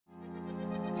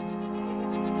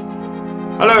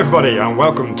Hello everybody and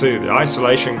welcome to the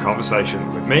Isolation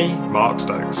Conversation with me, Mark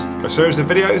Stokes, a series of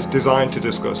videos designed to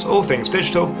discuss all things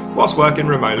digital whilst working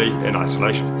remotely in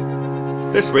isolation.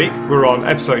 This week we're on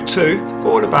episode 2,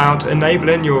 all about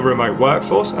enabling your remote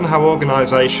workforce and how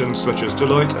organisations such as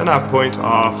Deloitte and Avepoint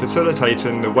are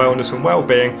facilitating the wellness and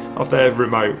well-being of their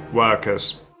remote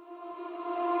workers.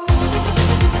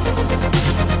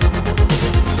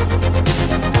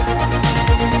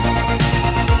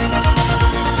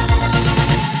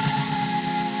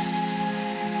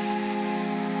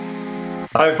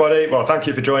 Hi everybody, well thank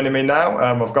you for joining me now.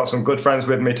 I've got some good friends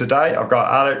with me today. I've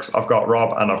got Alex, I've got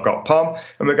Rob and I've got Pom,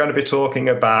 and we're going to be talking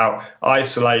about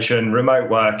isolation, remote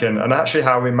working, and actually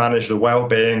how we manage the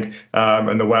well-being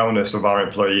and the wellness of our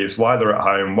employees while they're at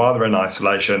home, while they're in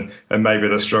isolation, and maybe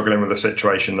they're struggling with a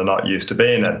situation they're not used to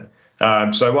being in.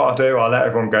 So what I'll do, I'll let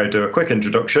everyone go do a quick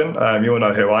introduction. You all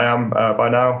know who I am by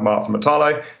now, Mark from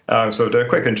Attollo. So we'll do a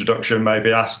quick introduction,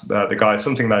 maybe ask the guys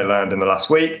something they learned in the last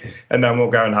week, and then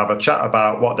we'll go and have a chat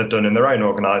about what they've done in their own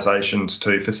organisations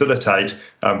to facilitate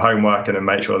home working and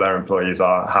make sure their employees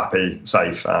are happy,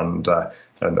 safe and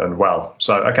well.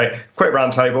 So, okay, quick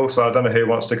round table. So I don't know who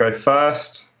wants to go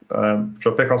first.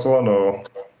 Should I pick on someone or?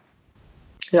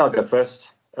 Yeah, I'll go first,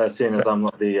 seeing as I'm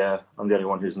the only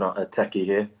one who's not a techie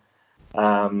here.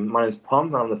 My name is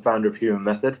Pom. I'm the founder of Human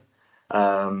Method,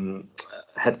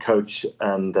 head coach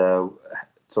and wellness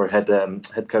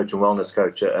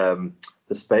coach at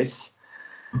The Space.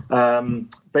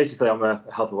 Basically, I'm a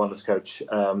health and wellness coach,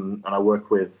 and I work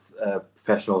with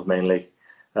professionals mainly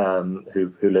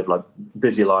who live like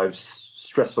busy lives,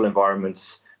 stressful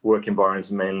environments, work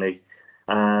environments mainly,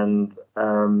 and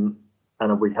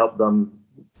we help them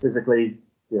physically,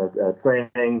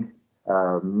 training,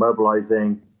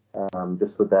 mobilizing.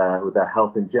 Just with their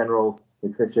health in general,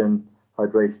 nutrition,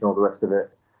 hydration, all the rest of it,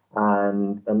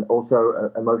 and also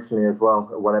emotionally as well,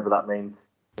 whatever that means.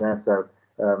 Yeah, so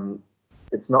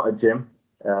it's not a gym,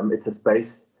 it's a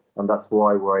space, and that's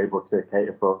why we're able to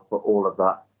cater for all of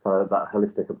that that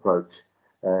holistic approach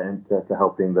into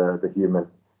helping the human,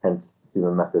 hence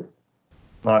Human Method.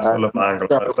 Nice, I love that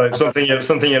angle. So something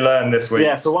you learned this week.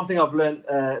 Yeah, so one thing I've learned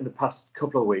in the past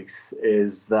couple of weeks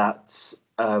is that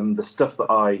the stuff that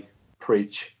I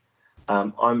preach,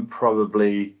 I'm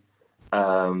probably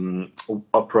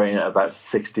operating at about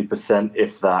 60%,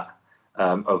 if that,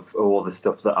 of all the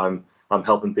stuff that I'm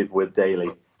helping people with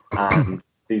daily. And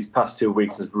these past 2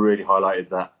 weeks has really highlighted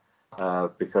that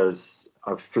because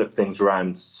I've flipped things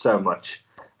around so much,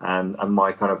 and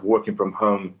my kind of working from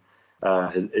home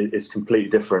is completely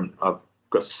different. I've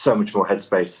got so much more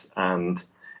headspace and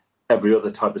every other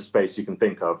type of space you can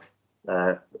think of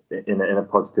in a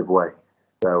positive way.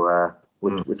 So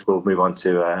which we'll move on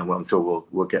to, and I'm sure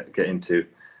we'll get into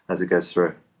as it goes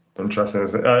through. Interesting.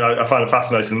 I find it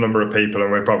fascinating the number of people,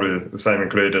 and we're probably the same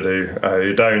included,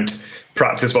 who don't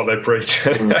practice what they preach,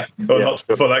 or not to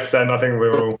the full extent. I think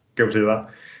we're all guilty of that.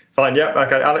 Fine. Yeah.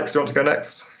 Okay. Alex, do you want to go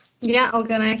next? Yeah, I'll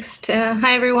go next.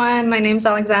 Hi, everyone. My name's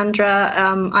Alexandra.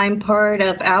 I'm part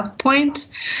of Avepoint.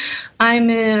 I'm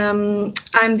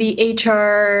the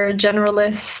HR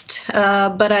generalist,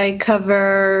 but I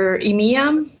cover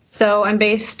EMEA. So I'm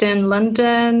based in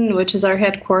London, which is our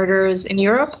headquarters in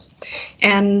Europe.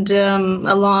 And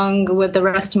along with the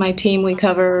rest of my team, we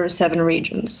cover 7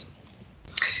 regions.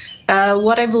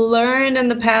 What I've learned in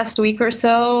the past week or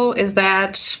so is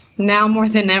that now more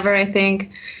than ever, I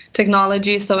think,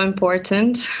 technology is so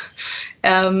important,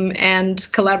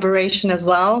 and collaboration as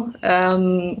well.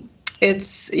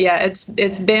 It's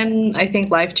been, I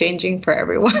think, life-changing for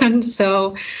everyone.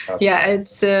 So yeah,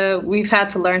 we've had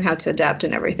to learn how to adapt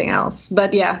and everything else.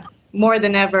 But yeah, more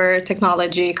than ever,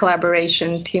 technology,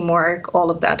 collaboration, teamwork, all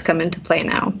of that come into play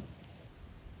now.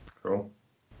 Cool.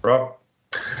 Rob?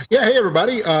 Yeah, hey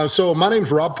everybody. So my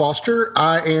name's Rob Foster.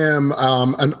 I am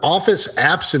an Office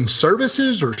Apps and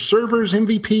Services or Servers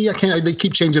MVP. They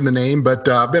keep changing the name, but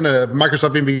I've been a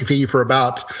Microsoft MVP for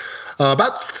about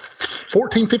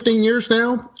 14, 15 years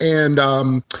now. And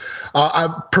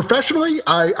professionally,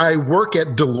 I work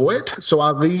at Deloitte. So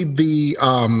I lead the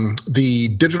one of the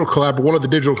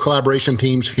digital collaboration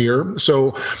teams here.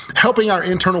 So helping our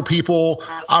internal people,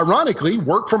 ironically,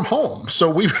 work from home.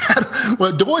 So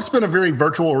Deloitte's been a very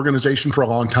virtual organization for a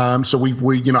long time. So I've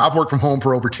worked from home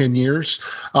for over 10 years.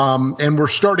 And we're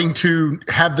starting to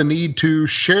have the need to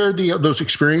share those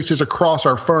experiences across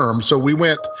our firm. So we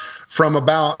went from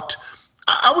about,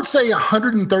 I would say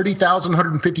 130,000,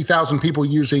 150,000 people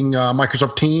using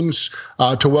Microsoft Teams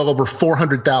to well over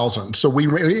 400,000. So we,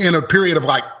 in a period of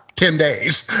like 10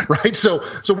 days, right? So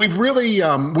we've really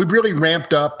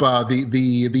ramped up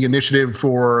the initiative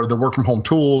for the work from home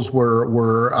tools.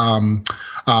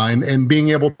 And being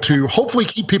able to hopefully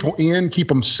keep people in, keep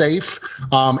them safe,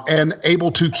 and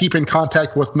able to keep in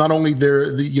contact with not only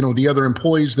the other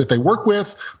employees that they work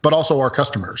with, but also our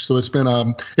customers. So it's been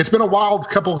a wild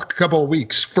couple of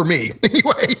weeks for me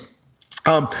anyway.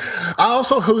 I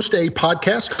also host a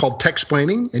podcast called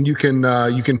Techsplaining, and you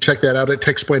can check that out at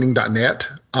techsplaining.net.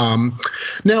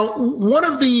 Now, one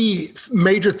of the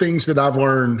major things that I've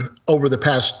learned over the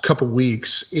past couple of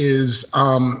weeks is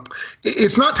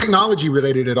it's not technology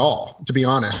related at all, to be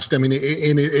honest. I mean,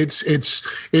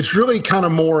 it's really kind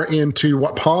of more into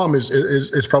what Palm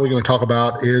is probably going to talk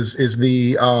about is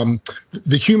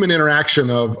the human interaction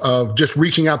of just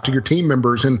reaching out to your team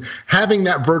members and having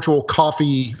that virtual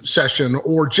coffee session,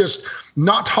 or just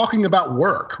not talking about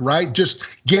work, right?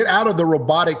 Just get out of the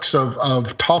robotics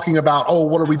of talking about, oh,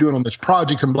 what are we doing on this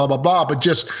project and blah, blah, blah. But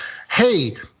just,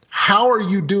 hey, how are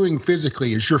you doing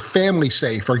physically? Is your family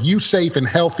safe? Are you safe and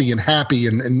healthy and happy?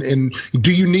 And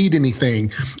do you need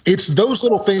anything? It's those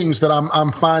little things that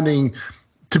I'm finding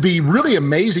to be really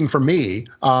amazing for me,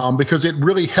 because it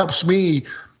really helps me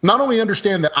not only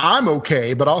understand that I'm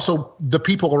okay, but also the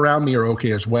people around me are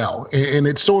okay as well. And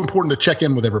it's so important to check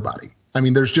in with everybody. I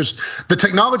mean, there's just, the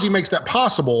technology makes that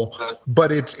possible,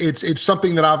 but it's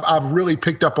something that I've really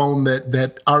picked up on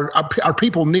that our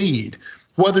people need.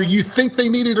 Whether you think they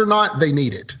need it or not, they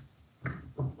need it.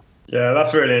 Yeah,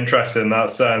 that's really interesting.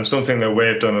 That's something that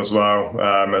we've done as well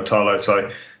at Attollo. So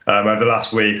over the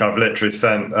last week, I've literally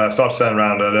started sending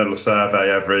around a little survey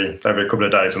every couple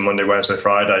of days, on Monday, Wednesday,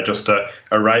 Friday, just to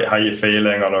rate how you're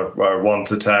feeling on a 1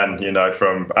 to 10,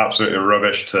 from absolutely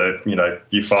rubbish to,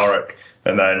 euphoric.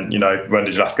 And then, when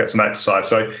did you last get some exercise?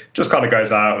 So just kind of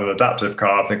goes out an adaptive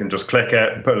card. They can just click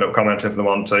it, put a little comment if they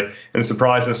want to. And it's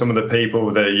surprising some of the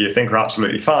people that you think are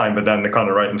absolutely fine, but then they kind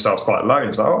of rate themselves quite low. And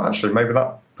it's like, oh, actually, maybe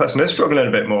that person is struggling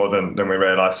a bit more than we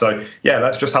realise. So, yeah,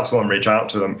 let's just have someone reach out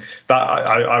to them. That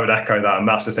I would echo that. And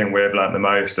that's the thing we've learned the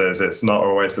most, is it's not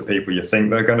always the people you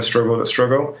think they're going to struggle that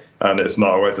struggle. And it's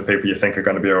not always the people you think are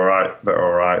going to be all right that are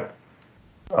all right.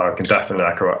 I can definitely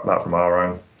echo that from our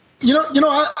own.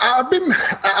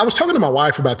 I was talking to my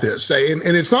wife about this, and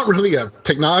it's not really a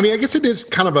technology. I mean, I guess it is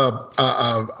kind of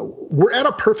we're at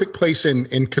a perfect place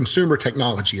in consumer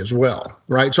technology as well,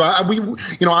 right? So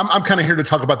I'm kind of here to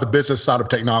talk about the business side of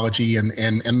technology and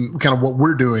kind of what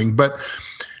we're doing. But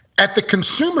at the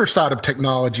consumer side of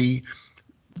technology,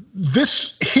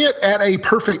 this hit at a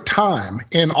perfect time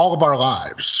in all of our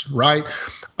lives, right?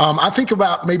 I think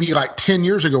about maybe like 10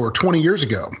 years ago or 20 years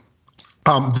ago,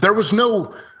 there was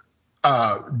no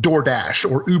DoorDash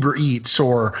or Uber Eats,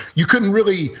 or you couldn't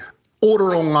really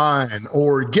order online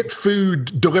or get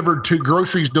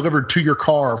groceries delivered to your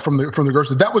car from the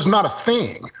grocery. That was not a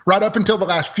thing right up until the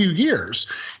last few years.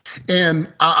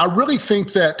 And I really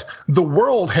think that the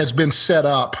world has been set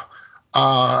up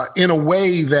in a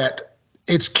way that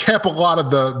it's kept a lot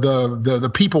of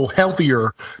the people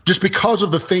healthier, just because of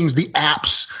the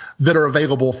apps that are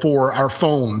available for our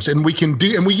phones, and we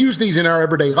use these in our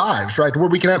everyday lives, right? Where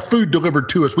we can have food delivered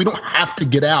to us. We don't have to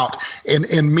get out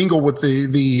and mingle with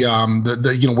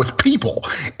with people,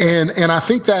 and I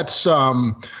think that's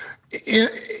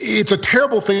it's a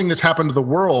terrible thing that's happened to the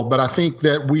world, but I think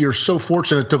that we are so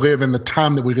fortunate to live in the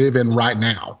time that we live in right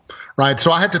now, right?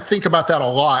 So I had to think about that a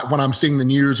lot when I'm seeing the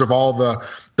news of all the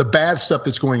bad stuff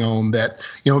that's going on, that,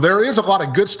 there is a lot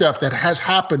of good stuff that has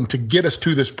happened to get us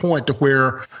to this point to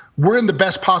where we're in the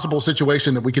best possible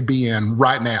situation that we could be in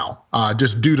right now,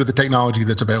 just due to the technology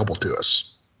that's available to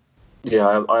us.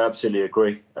 Yeah, I absolutely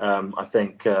agree. I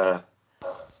think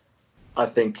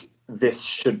this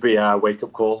should be our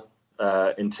wake-up call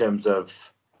in terms of,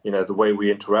 the way we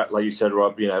interact. Like you said,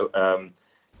 Rob, the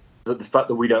fact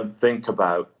that we don't think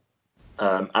about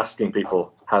asking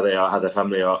people how they are, how their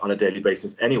family are on a daily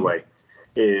basis anyway,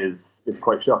 is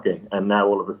quite shocking. And now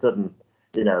all of a sudden,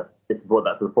 it's brought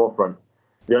that to the forefront.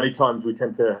 The only times we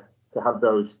tend to have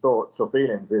those thoughts or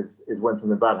feelings is when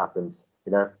something bad happens.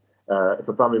 If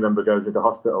a family member goes into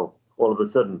hospital, all of a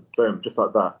sudden, boom, just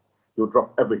like that, you'll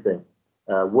drop everything.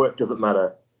 Work doesn't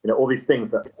matter. All these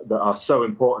things that are so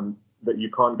important that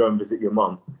you can't go and visit your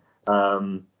mom,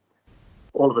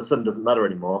 all of a sudden doesn't matter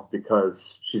anymore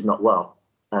because she's not well.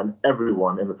 And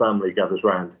everyone in the family gathers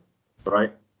round,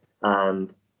 right?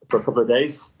 And for a couple of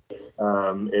days,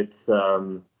 it's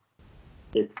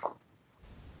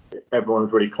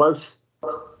everyone's really close,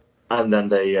 and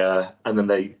then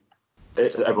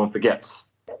everyone forgets,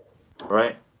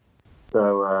 right?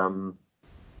 So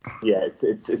yeah,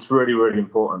 it's really, really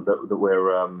important that we're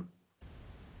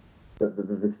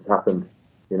that this has happened.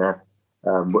 We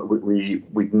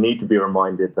need to be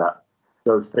reminded that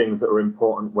those things that are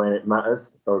important when it matters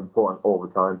are important all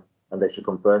the time, and they should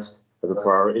come first as a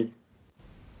priority.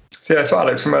 So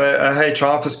Alex, from a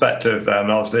HR perspective then,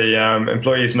 obviously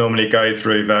employees normally go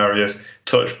through various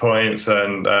touch points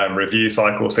and review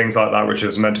cycles, things like that, which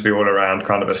is meant to be all around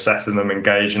kind of assessing them,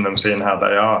 engaging them, seeing how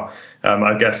they are.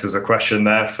 I guess there's a question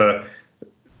there for,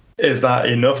 is that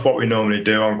enough what we normally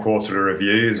do on quarterly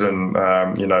reviews? And,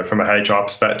 from a HR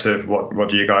perspective, what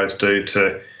do you guys do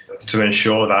to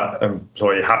ensure that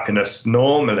employee happiness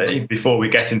normally before we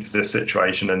get into this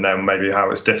situation, and then maybe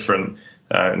how it's different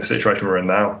in the situation we're in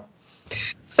now?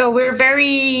 So we're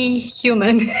very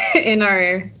human in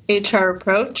our HR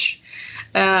approach.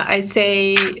 I'd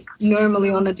say normally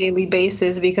on a daily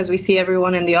basis, because we see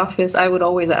everyone in the office, I would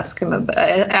always ask them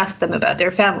about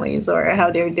their families or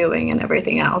how they're doing and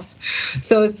everything else.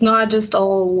 So it's not just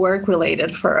all work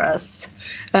related for us.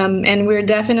 And we're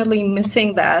definitely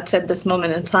missing that at this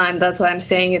moment in time. That's why I'm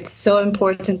saying it's so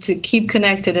important to keep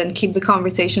connected and keep the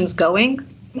conversations going.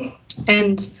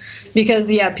 And because,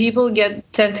 people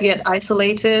tend to get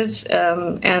isolated,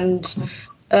 and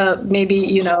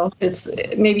maybe, it's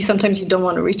maybe sometimes you don't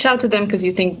want to reach out to them because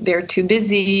you think they're too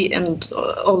busy and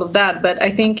all of that. But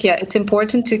I think, it's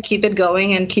important to keep it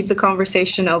going and keep the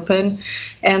conversation open.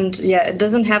 And it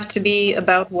doesn't have to be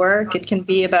about work. It can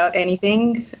be about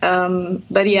anything.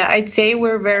 But I'd say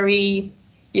we're very,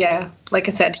 like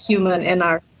I said, human in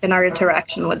our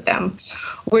interaction with them.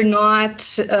 We're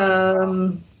not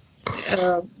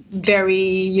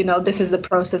very, this is the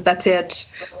process, that's it.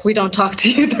 We don't talk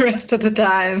to you the rest of the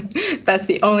time. That's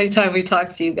the only time we talk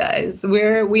to you guys.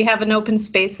 We have an open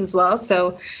space as well.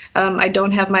 So I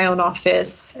don't have my own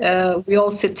office. We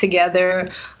all sit together.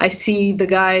 I see the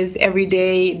guys every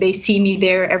day. They see me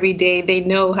there every day. They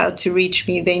know how to reach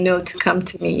me. They know to come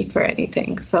to me for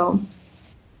anything. So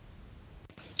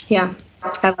I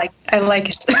like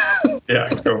it. Yeah,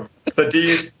 cool. So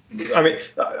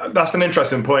that's an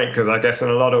interesting point, because I guess in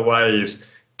a lot of ways,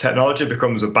 technology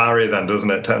becomes a barrier then,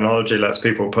 doesn't it? Technology lets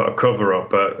people put a cover up,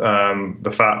 but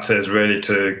the fact is really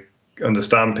to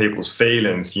understand people's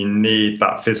feelings, you need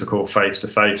that physical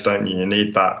face-to-face, don't you? You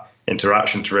need that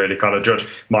interaction to really kind of judge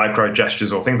micro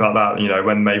gestures or things like that,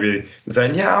 when maybe they're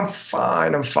saying, I'm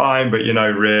fine, but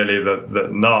really that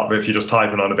not. But if you're just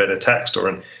typing on a bit of text or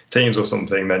in Teams or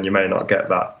something, then you may not get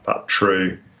that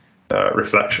true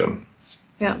reflection.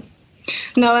 Yeah.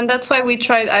 No, and that's why we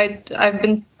tried. I've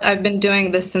been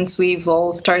doing this since we've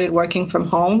all started working from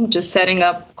home, just setting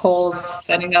up calls,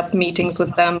 setting up meetings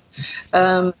with them,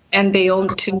 and they all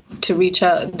to reach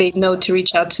out. They know to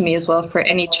reach out to me as well for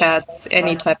any chats,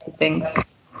 any types of things.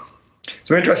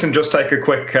 So interesting. Just take a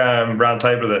quick round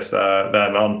table of this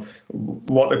then on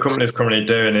what the company is currently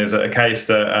doing. Is it a case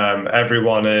that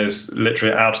everyone is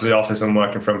literally out of the office and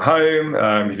working from home?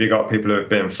 Have you got people who have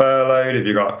been furloughed? Have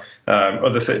you got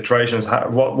other situations?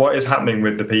 What is happening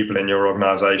with the people in your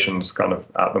organisations kind of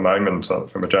at the moment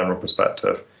from a general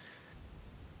perspective?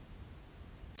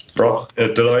 Rob,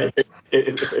 Deloitte?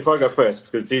 If I go first,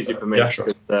 because it's easier for me, sure.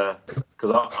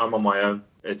 because I'm on my own.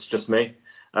 It's just me.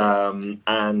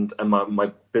 And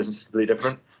my business is completely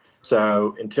different.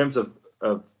 So in terms of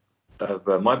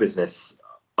my business,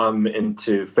 I'm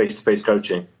into face-to-face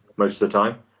coaching most of the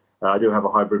time. I do have a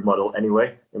hybrid model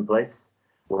anyway in place,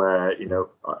 where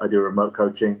I do remote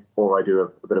coaching, or I do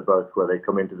a bit of both, where they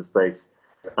come into the space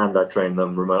and I train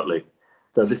them remotely.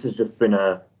 So this has just been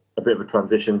a bit of a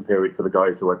transition period for the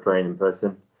guys who I train in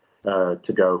person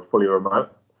to go fully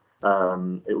remote.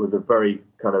 It was a very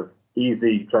kind of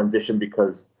easy transition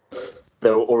because they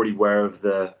were already aware of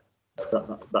that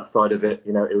side of it.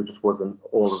 It just wasn't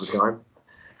all of the time.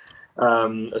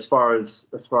 As far as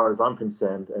I'm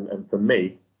concerned, and for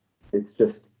me, it's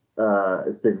just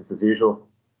it's business as usual.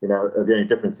 The only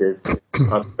difference is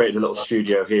I've created a little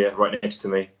studio here right next to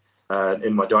me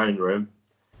in my dining room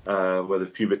with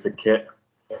a few bits of kit,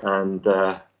 and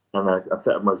I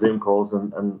set up my Zoom calls,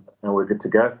 and we're good to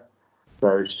go.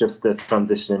 So it's just a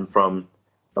transitioning from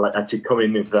like actually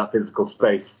coming into that physical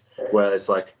space where it's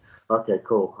like, okay,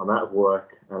 cool, I'm out of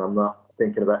work and I'm not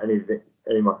thinking about any of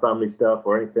my family stuff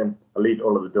or anything. I leave it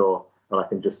all at the door and I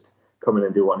can just come in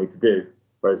and do what I need to do.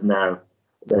 Whereas now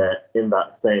they're in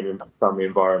that same family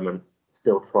environment,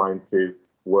 still trying to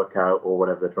work out or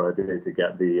whatever they're trying to do to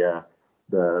get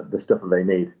the stuff that they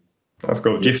need. That's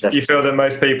cool. Do you feel that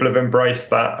most people have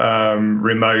embraced that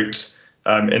remote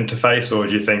interface, or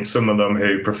do you think some of them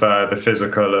who prefer the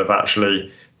physical have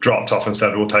actually dropped off and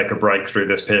said, we'll take a break through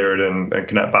this period and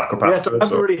connect back up afterwards? So I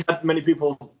haven't really had many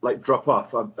people like drop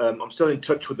off. I'm still in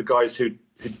touch with the guys who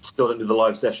still don't do the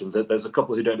live sessions. There's a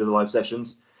couple who don't do the live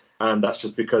sessions, and that's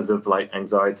just because of like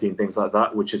anxiety and things like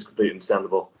that, which is completely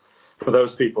understandable. For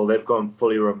those people, they've gone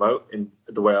fully remote in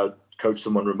the way I would coach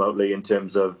someone remotely in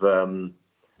terms of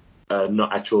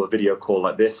not actual video call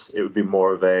like this. It would be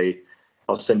more of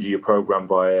I'll send you your program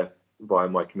via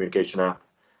my communication app,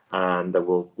 and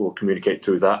we'll communicate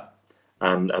through that,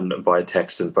 and via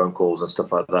text and phone calls and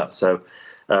stuff like that. So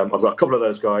I've got a couple of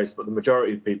those guys, but the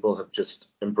majority of people have just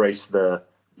embraced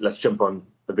let's jump on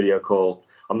the video call.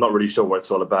 I'm not really sure what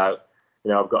it's all about.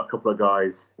 I've got a couple of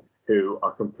guys who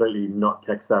are completely not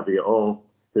tech savvy at all,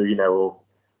 who,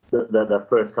 their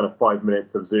first kind of 5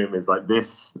 minutes of Zoom is like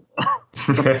this.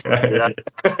 And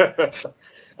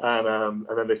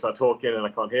then they start talking and I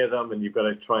can't hear them, and you've got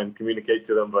to try and communicate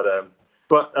to them.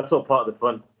 But that's all part of the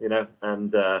fun,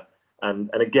 and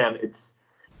again, it's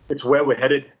where we're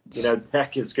headed.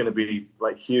 Tech is going to be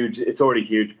like huge. It's already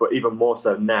huge, but even more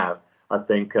so now. I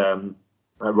think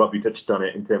Rob, you touched on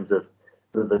it in terms of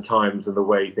the times and the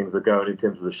way things are going in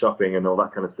terms of the shopping and all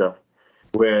that kind of stuff.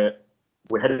 We're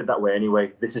headed that way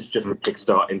anyway. This is just a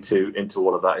kickstart into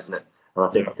all of that, isn't it? And I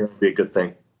think it can be a good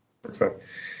thing. So,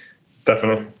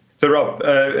 definitely. So, Rob,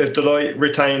 has Deloitte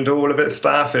retained all of its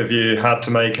staff? Have you had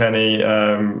to make any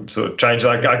sort of changes?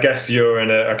 I guess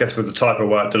with the type of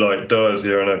work Deloitte does,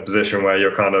 you're in a position where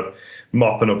you're kind of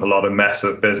mopping up a lot of mess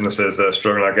of businesses that are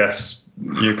struggling. I guess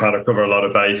you kind of cover a lot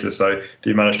of bases. So, do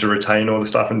you manage to retain all the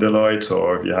staff in Deloitte,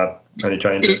 or have you had any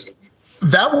changes?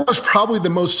 That was probably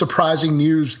the most surprising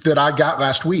news that I got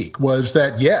last week, was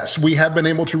that, yes, we have been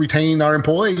able to retain our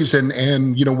employees, and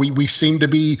we seem to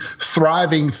be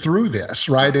thriving through this,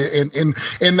 right? And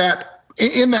in that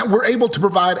we're able to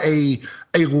provide a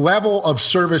level of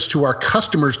service to our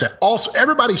customers that also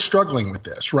everybody's struggling with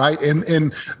this, right?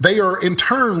 And they are in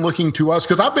turn looking to us,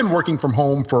 because I've been working from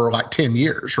home for like 10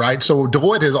 years, right? So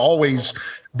Deloitte has always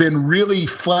been really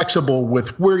flexible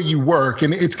with where you work.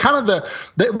 And it's kind of that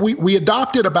we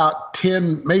adopted about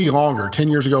 10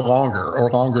 years ago,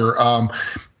 longer.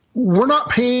 We're not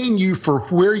paying you for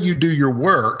where you do your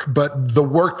work, but the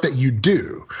work that you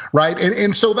do, right?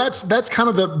 And so that's kind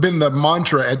of been the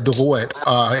mantra at Deloitte,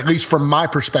 at least from my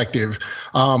perspective,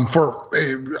 for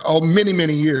many,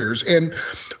 many years. And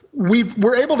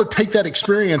we're able to take that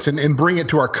experience and bring it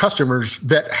to our customers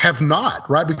that have not,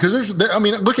 right? Because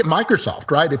look at Microsoft,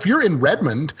 right? If you're in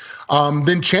Redmond,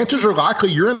 then chances are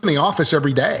likely you're in the office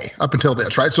every day up until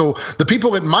this, right? So the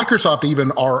people at Microsoft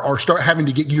even are start having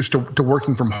to get used to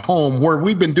working from home, where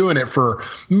we've been doing it for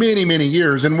many, many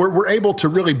years. And we're able to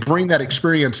really bring that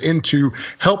experience into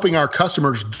helping our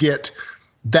customers get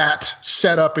that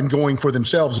set up and going for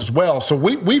themselves as well. So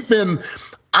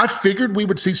I figured we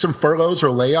would see some furloughs or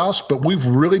layoffs, but we've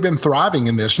really been thriving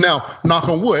in this. Now, knock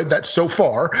on wood, that's so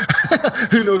far.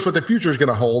 Who knows what the future is going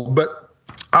to hold? But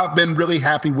I've been really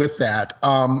happy with that,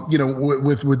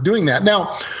 with doing that.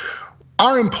 Now,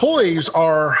 our employees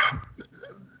are,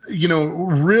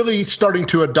 really starting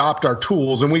to adopt our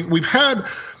tools. And we've had,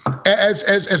 as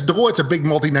Deloitte's a big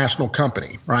multinational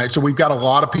company, right? So we've got a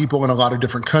lot of people in a lot of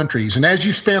different countries. And as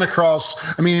you span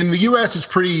across, in the US, it's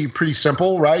pretty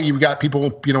simple, right? You've got people,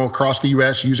 across the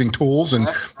US using tools, and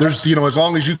there's, as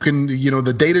long as you can,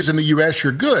 the data's in the US,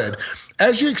 you're good.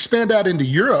 As you expand out into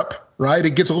Europe, right,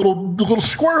 it gets a little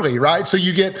squirrely, right? So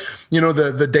you get,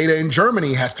 the data in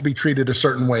Germany has to be treated a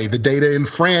certain way, the data in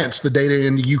France, the data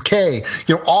in the UK,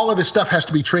 all of this stuff has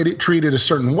to be treated a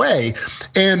certain way.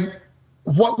 And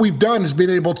what we've done is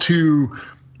been able to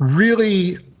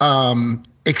really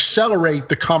accelerate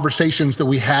the conversations that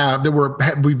we've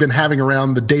been having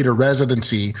around the data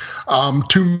residency,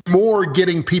 to more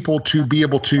getting people to be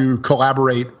able to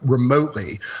collaborate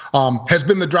remotely, has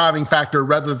been the driving factor,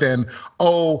 rather than,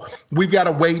 we've got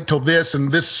to wait till this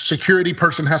and this security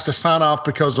person has to sign off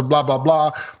because of blah, blah,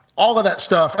 blah. All of that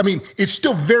stuff. It's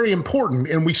still very important,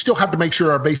 and we still have to make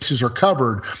sure our bases are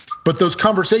covered. But those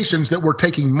conversations that were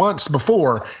taking months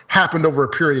before happened over a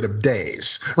period of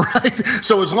days, right?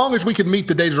 So as long as we could meet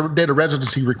the data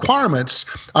residency requirements,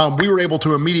 we were able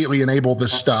to immediately enable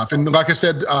this stuff. And like I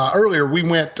said earlier, we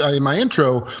went, in my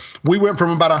intro, we went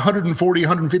from about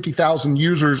 150,000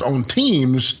 users on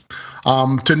Teams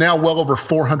to now well over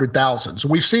 400,000. So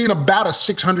we've seen about a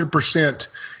 600%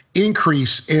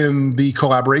 increase in the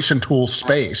collaboration tool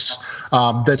space.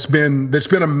 That's been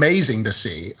amazing to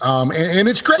see, and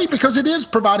it's great because it is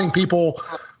providing people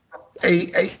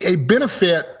a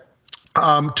benefit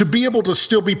to be able to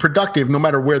still be productive no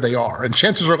matter where they are, and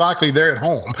chances are likely they're at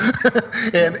home.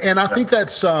 and I think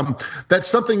that's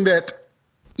something that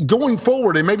going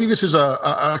forward, and maybe this is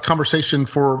a conversation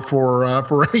for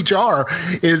HR,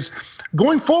 is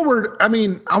going forward. I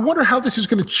mean, I wonder how this is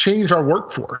going to change our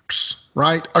workforce,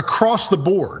 right? Across the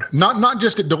board, not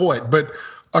just at Deloitte, but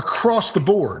across the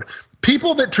board.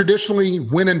 People that traditionally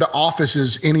went into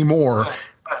offices anymore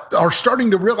are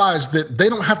starting to realize that they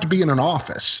don't have to be in an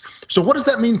office. So what does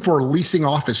that mean for leasing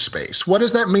office space? What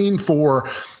does that mean for,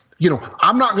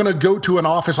 I'm not going to go to an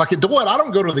office like at Deloitte. I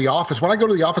don't go to the office. When I go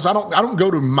to the office, I don't go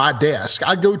to my desk.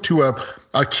 I go to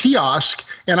a kiosk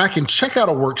and I can check out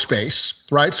a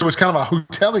workspace, right? So it's kind of a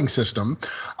hoteling system.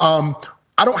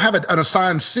 I don't have an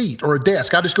assigned seat or a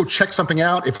desk. I just go check something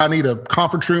out. If I need a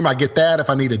conference room, I get that. If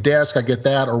I need a desk, I get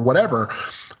that, or whatever.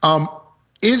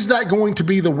 Is that going to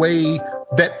be the way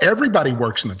that everybody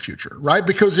works in the future, right?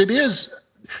 Because it is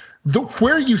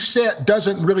where you sit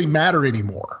doesn't really matter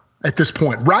anymore at this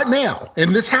point right now.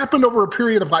 And this happened over a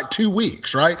period of like 2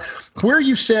 weeks, right? Where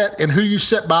you sit and who you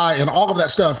sit by and all of that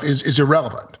stuff is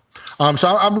irrelevant.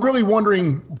 So I'm really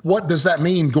wondering, what does that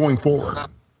mean going forward?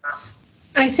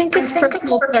 I think it's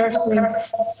personal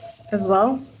preference as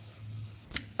well.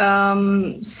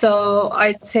 So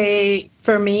I'd say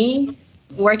for me,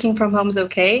 working from home is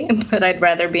okay, but I'd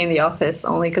rather be in the office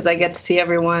only because I get to see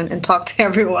everyone and talk to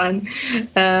everyone,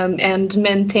 and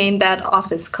maintain that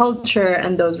office culture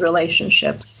and those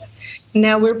relationships.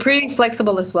 Now, we're pretty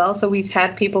flexible as well. So we've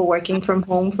had people working from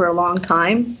home for a long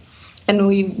time, and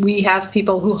we have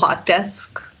people who hot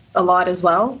desk a lot as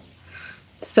well.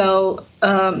 So,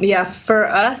 for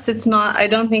us, I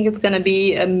don't think it's going to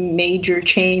be a major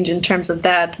change in terms of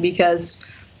that, because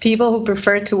people who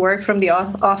prefer to work from the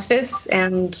office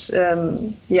and,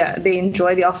 they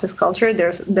enjoy the office culture,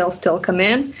 they'll still come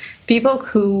in. People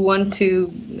who want to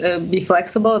be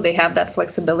flexible, they have that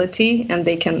flexibility and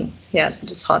they can,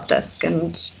 just hot desk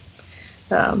and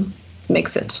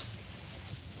mix it.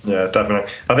 Yeah, definitely.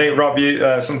 I think, Rob,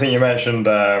 something you mentioned,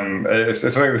 it's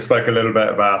something we spoke a little bit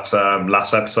about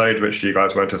last episode, which you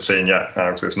guys won't have seen yet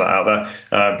because it's not out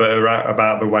there, but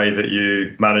about the way that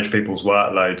you manage people's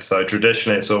workload. So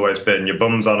traditionally, it's always been your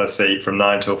bum's on a seat from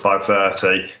 9 till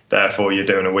 5:30, therefore you're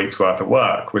doing a week's worth of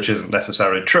work, which isn't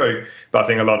necessarily true. But I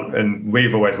think and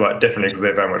we've always worked differently because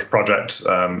we're very much project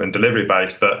and delivery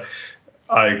based, but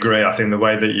I agree. I think the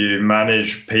way that you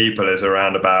manage people is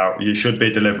around about, you should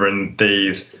be delivering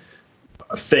these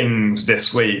things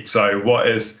this week. So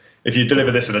if you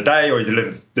deliver this in a day or you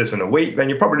deliver this in a week, then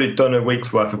you've probably done a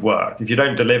week's worth of work. If you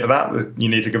don't deliver that, you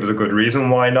need to give us a good reason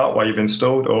why you've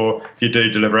installed. Or if you do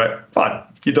deliver it, fine,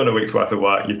 you've done a week's worth of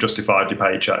work, you've justified your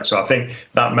paycheck. So I think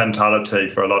that mentality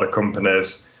for a lot of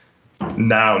companies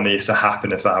now needs to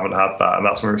happen if they haven't had that, and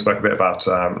that's something we spoke a bit about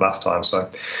last time. So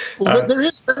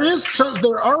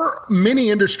there are many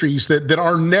industries that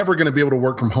are never going to be able to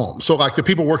work from home. So like the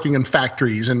people working in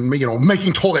factories and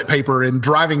making toilet paper and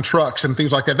driving trucks and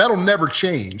things like that, that'll never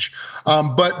change.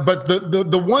 But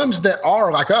the ones that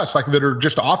are like us, like that are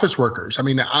just office workers, I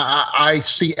mean, I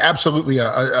see absolutely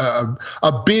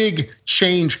a big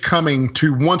change coming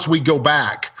to once we go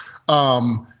back.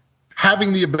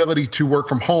 Having the ability to work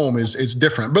from home is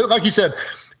different. But like you said,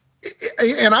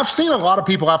 and I've seen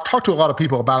I've talked to a lot of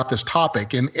people about this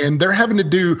topic, and they're having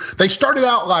to they started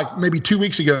out like maybe 2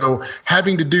 weeks ago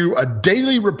having to do a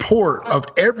daily report of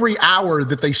every hour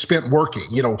that they spent working.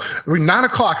 9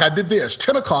 o'clock I did this,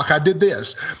 10 o'clock I did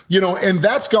this, and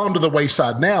that's gone to the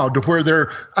wayside now, to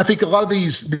where I think a lot of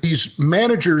these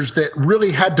managers that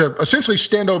really had to essentially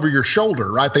stand over your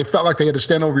shoulder, right? They felt like they had to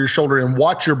stand over your shoulder and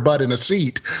watch your butt in a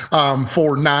seat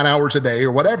for 9 hours a day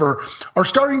or whatever, are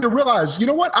starting to realize, you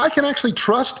know what, I can actually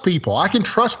trust people. I can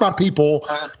trust my people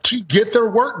to get their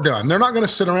work done. They're not going to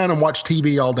sit around and watch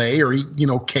TV all day or eat,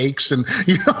 cakes and,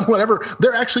 whatever.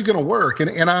 They're actually going to work.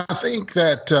 And I think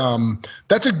that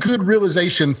that's a good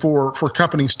realization for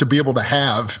companies to be able to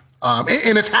have.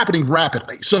 And it's happening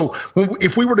rapidly. So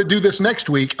if we were to do this next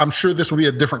week, I'm sure this will be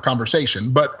a different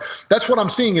conversation. But that's what I'm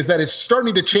seeing, is that it's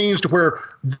starting to change to where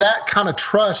that kind of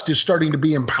trust is starting to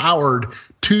be empowered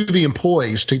to the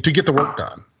employees to get the work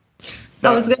done. I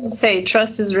was going to say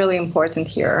trust is really important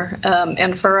here.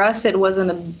 And for us, it wasn't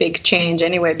a big change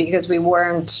anyway, because we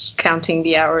weren't counting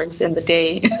the hours in the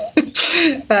day.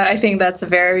 I think that's a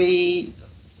very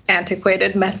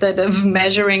antiquated method of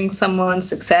measuring someone's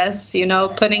success.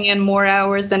 Putting in more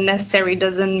hours than necessary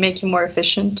doesn't make you more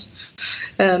efficient,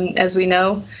 as we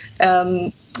know.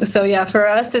 So for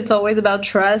us, it's always about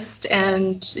trust,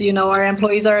 and our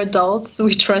employees are adults.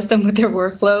 We trust them with their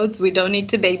workloads. We don't need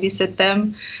to babysit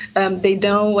them. They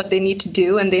know what they need to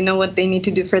do, and they know what they need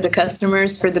to do for the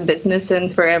customers, for the business,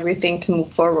 and for everything to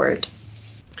move forward.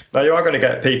 Now, you are going to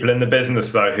get people in the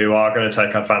business, though, who are going to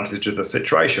take advantage of the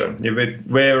situation.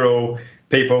 We're all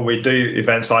people, we do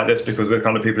events like this because we're the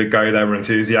kind of people who go there, we're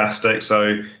enthusiastic.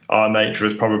 So our nature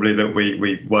is probably that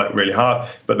we work really hard.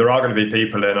 But there are going to be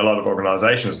people in a lot of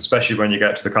organizations, especially when you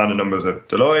get to the kind of numbers of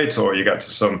Deloitte or you get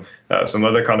to some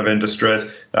other kind of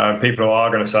industries, people who are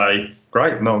going to say,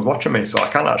 great, no one's watching me, so I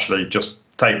can actually just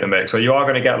take the mix. So you are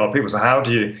going to get a lot of people. So how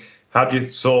do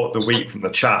you sort the wheat from the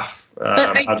chaff?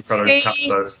 How do you kind of capture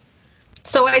those?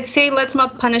 So I'd say let's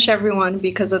not punish everyone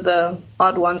because of the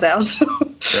odd ones out.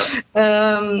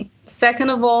 Yeah. Second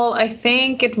of all, I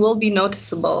think it will be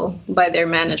noticeable by their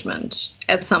management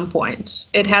at some point.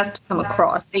 It has to come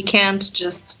across. They can't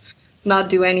just not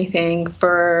do anything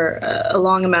for a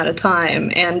long amount of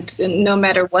time. And no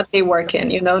matter what they work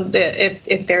in,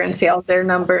 if they're in sales, their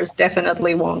numbers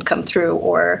definitely won't come through.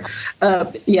 Or,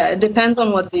 it depends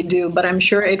on what they do. But I'm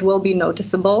sure it will be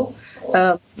noticeable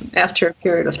after a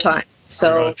period of time. So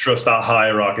you've got to trust that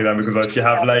hierarchy then, because if you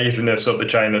have laziness up the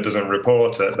chain that doesn't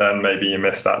report it, then maybe you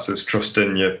miss that. So it's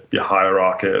trusting your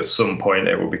hierarchy. At some point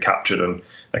it will be captured and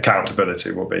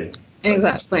accountability will be.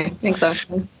 Exactly.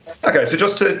 Okay, so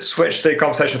just to switch the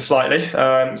conversation slightly,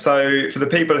 so for the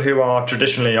people who are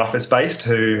traditionally office-based,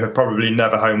 who have probably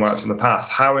never homeworked in the past,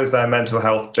 how has their mental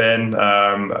health been?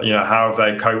 How have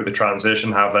they coped with the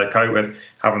transition? How have they coped with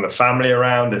having the family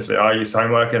around if they are used to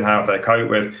homeworking? How have they coped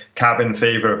with cabin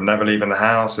fever of never leaving the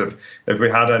house? Have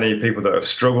we had any people that have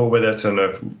struggled with it, and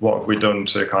what have we done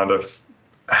to kind of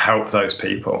help those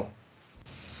people?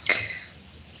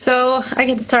 So I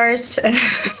can start.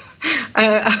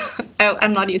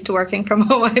 I'm not used to working from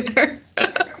home either.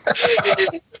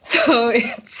 So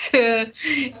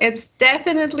it's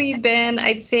definitely been,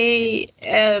 I'd say,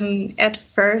 at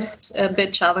first a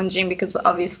bit challenging because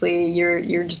obviously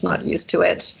you're just not used to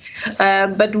it.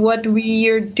 But what we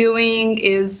are doing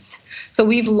is, so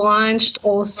we've launched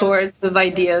all sorts of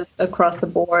ideas across the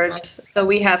board. So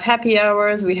we have happy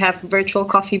hours, we have virtual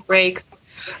coffee breaks.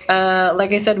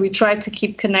 Like I said, we try to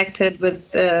keep connected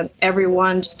with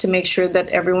everyone just to make sure that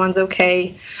everyone's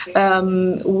okay.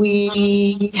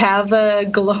 We have a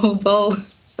global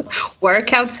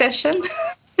workout session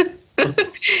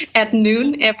at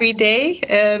noon every day,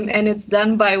 and it's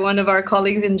done by one of our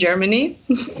colleagues in Germany.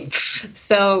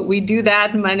 So we do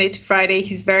that Monday to Friday.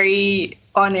 He's very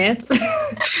on it,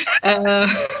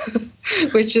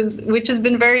 which has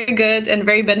been very good and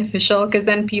very beneficial, because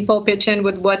then people pitch in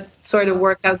with what sort of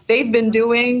workouts they've been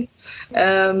doing,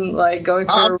 like going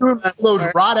for those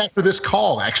right after this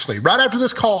call. Actually, right after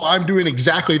this call, I'm doing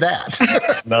exactly that.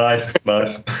 Nice.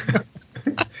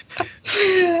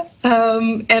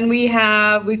 And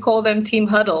we call them team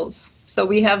huddles. So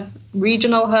we have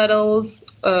regional huddles,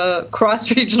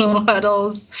 cross-regional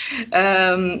huddles.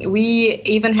 We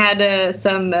even had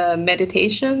some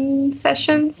meditation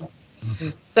sessions. Mm-hmm.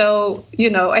 So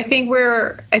I think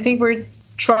we're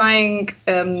trying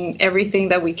everything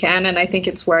that we can, and I think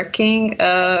it's working.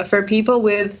 For people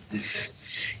with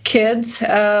kids,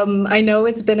 I know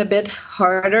it's been a bit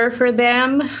harder for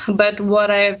them, but what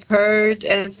I've heard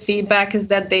as feedback is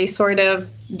that they sort of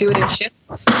do it in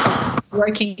shifts,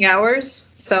 working hours.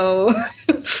 So,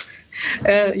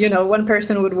 one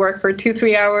person would work for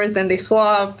 2-3 hours, then they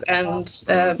swap. And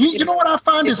you know what I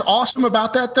find is awesome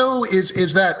about that, though,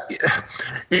 is that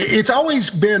it's always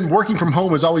been, working from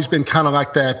home has always been kind of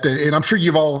like that. And I'm sure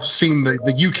you've all seen the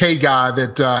UK guy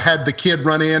that had the kid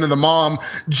run in and the mom,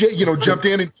 jumped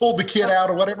in and pulled the kid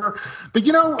out or whatever. But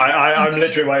I'm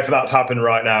literally waiting for that to happen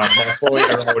right now. My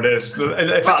 4-year-old is.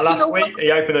 In fact, last week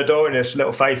he opened the door and his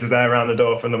little face was there around the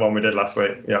door from the one we did last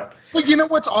week. Yeah. But you know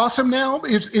what's awesome now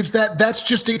is that that's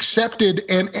just accepted,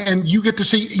 and you get to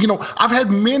see, I've had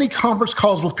many conference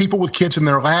calls with people with kids in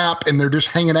their lap and they're just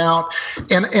hanging out,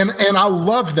 and I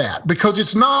love that, because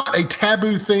it's not a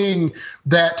taboo thing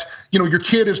that your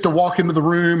kid is to walk into the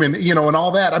room and and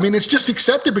all that. I mean, it's just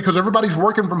accepted because everybody's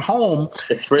working from home.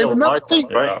 It's real. Another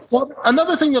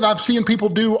thing that I've seen people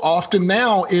do often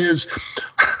now is,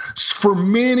 for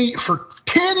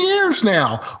 10 years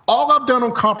now, all I've done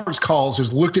on conference calls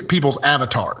is looked at people's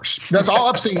avatars. That's all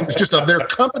I've seen is just their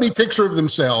company picture of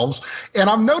themselves. And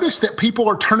I've noticed that people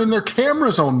are turning their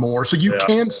cameras on more so you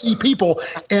can see people.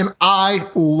 And I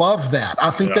love that.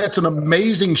 I think that's an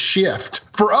amazing shift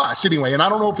for us anyway. And I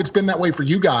don't know if it's been that way for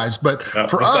you guys, but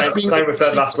for us, same we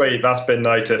said last week, that's been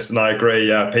noticed. And I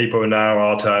agree. People now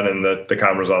are turning the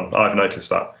cameras on. I've noticed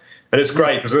that. And it's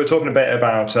great because we were talking a bit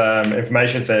about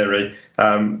information theory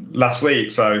last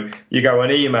week. So you go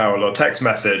on email or text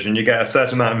message and you get a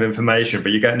certain amount of information,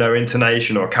 but you get no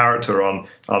intonation or character on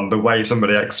the way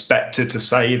somebody expected to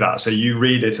say that. So you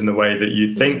read it in the way that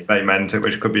you think they meant it,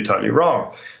 which could be totally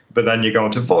wrong. but then you go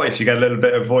on to voice, you get a little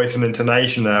bit of voice and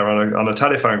intonation there on a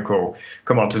telephone call.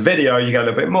 Come on to video, you get a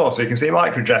little bit more, so you can see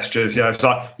micro gestures. It's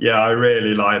like, yeah, I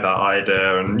really like that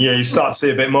idea, and you start to see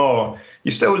a bit more. You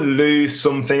still lose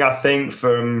something, I think,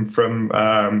 from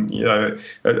I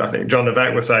think John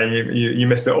Levesque was saying you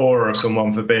missed the aura of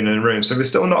someone for being in a room. So we're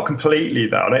still not completely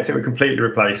there. I don't think we completely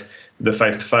replace the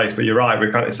face-to-face, but you're right.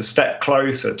 It's a step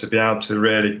closer to be able to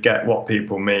really get what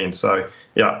people mean. So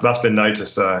yeah, that's been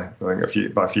noticed, I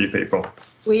think, by a few people.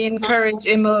 We encourage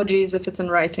emojis if it's in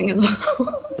writing as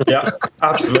well. Yeah,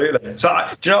 absolutely. So,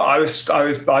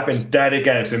 I've been dead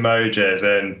against emojis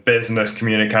in business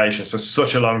communications for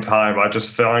such a long time. I just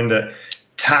find it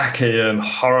tacky and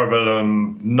horrible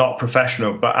and not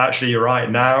professional. But actually, you're right.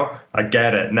 Now I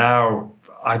get it. Now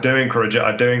I do encourage it.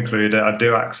 I do include it. I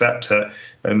do accept it.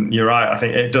 And you're right. I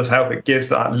think it does help. It gives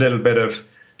that little bit of,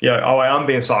 I am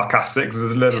being sarcastic because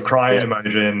there's a little crying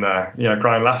emoji in there,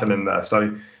 crying, laughing in there.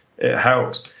 So it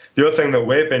helps. The other thing that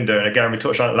we've been doing, again, we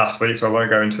touched on it last week, so I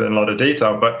won't go into it in a lot of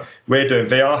detail, but we're doing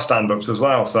VR stand-ups as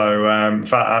well. So in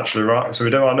fact, actually, right, so we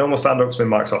do our normal stand-ups in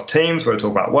Microsoft Teams, where we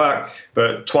talk about work,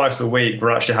 but twice a week, we're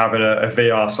actually having a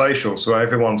VR social. So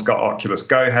everyone's got Oculus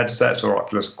Go headsets or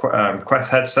Oculus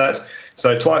Quest headsets.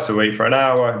 So twice a week for an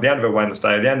hour, at the end of a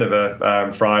Wednesday, at the end of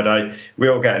a Friday, we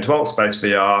all get into Multispace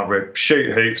VR, we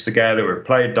shoot hoops together, we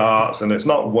play darts, and it's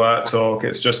not work talk,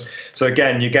 it's just, so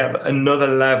again, you get another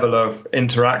level of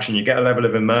interaction, you get a level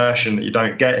of immersion that you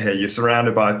don't get here. You're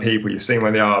surrounded by people, you're seeing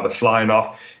where they are, they're flying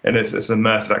off, and it's an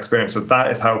immersive experience. So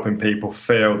that is helping people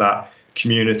feel that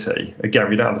community. Again,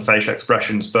 we don't have the facial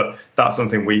expressions, but that's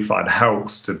something we find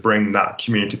helps to bring that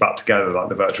community back together, like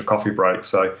the virtual coffee break.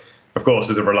 So of course,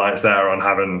 there's a reliance there on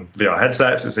having VR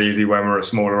headsets. It's easy when we're a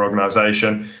smaller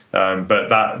organization, but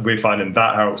that we're finding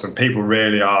that helps, and people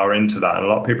really are into that. And a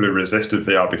lot of people who resisted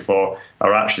VR before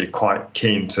are actually quite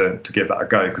keen to give that a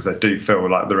go, because they do feel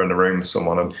like they're in a room with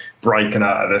someone and breaking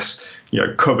out of this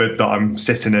cupboard that I'm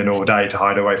sitting in all day to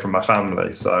hide away from my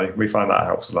family. So we find that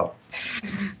helps a lot.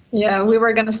 Yeah, we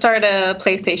were going to start a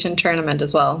PlayStation tournament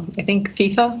as well. I think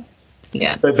FIFA.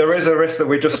 Yeah. But there is a risk that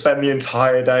we just spend the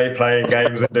entire day playing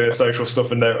games and doing social stuff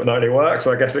and not only work.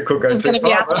 So I guess it could go too far. It's going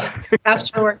to be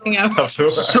after working out.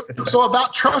 So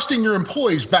about trusting your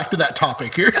employees, back to that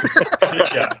topic here.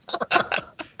 Yeah.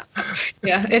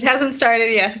 Yeah, it hasn't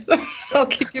started yet. I'll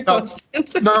keep you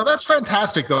posted. No, that's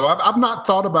fantastic, though. I've not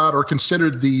thought about or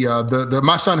considered the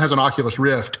my son has an Oculus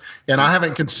Rift, and I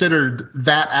haven't considered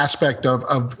that aspect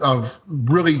of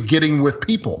really getting with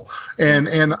people. And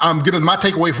my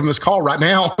takeaway from this call right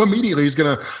now immediately is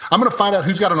I'm gonna find out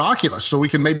who's got an Oculus, so we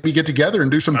can maybe get together and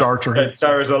do some darts.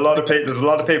 There's a lot of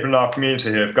people in our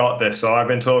community who have got this. So I've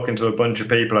been talking to a bunch of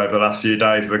people over the last few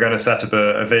days. We're going to set up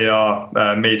a VR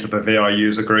meetup, a VR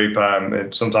user group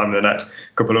sometime in the next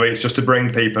couple of weeks, just to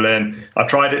bring people in. I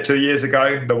tried it 2 years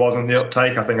ago. There wasn't the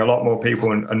uptake. I think a lot more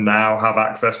people now have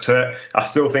access to it. I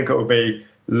still think it will be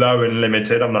low and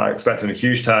limited. I'm not expecting a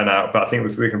huge turnout, but I think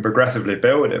if we can progressively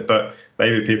build it, but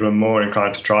maybe people are more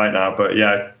inclined to try it now. But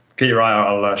yeah, keep your eye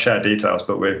out. I'll share details,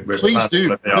 but we're please do.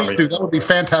 That would be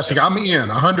fantastic. I'm in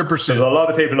 100%. There's a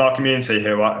lot of people in our community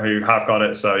who have got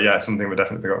it, so yeah, something we're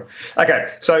definitely got.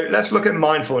 Okay, so let's look at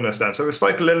mindfulness then. So we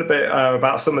spoke a little bit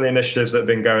about some of the initiatives that have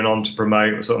been going on to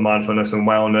promote sort of mindfulness and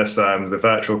wellness, the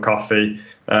virtual coffee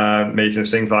meetings,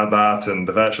 things like that, and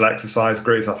the virtual exercise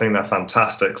groups. I think they're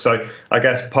fantastic. So I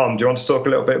guess, Pom, do you want to talk a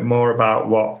little bit more about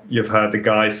what you've heard the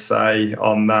guys say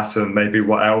on that, and maybe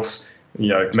what else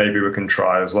maybe we can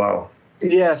try as well?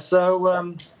 Yeah,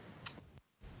 so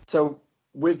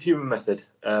with Human Method,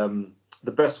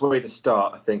 the best way to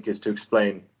start, I think, is to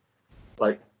explain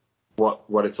like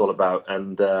what it's all about,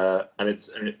 and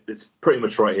it's pretty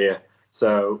much right here.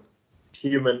 So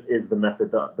Human is the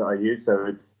method that I use. So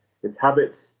it's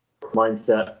habits,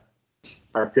 mindset,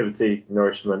 activity,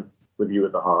 nourishment with you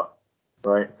at the heart,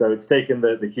 right? So it's taken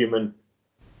the human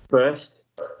first,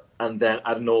 and then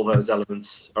adding all those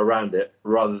elements around it,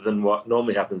 rather than what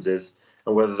normally happens is,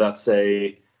 and whether that's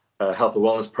a health and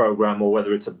wellness program or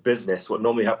whether it's a business, what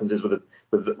normally happens is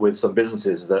with some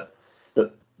businesses that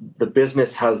the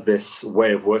business has this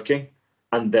way of working,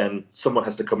 and then someone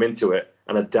has to come into it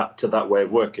and adapt to that way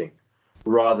of working,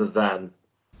 rather than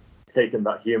taking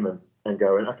that human and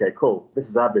going, okay, cool, this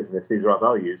is our business, these are our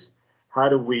values. How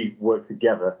do we work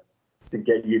together to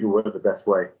get you to work the best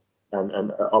way?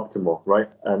 And optimal, right?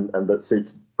 And that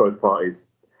suits both parties.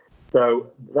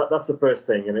 So that's the first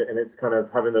thing, and it's kind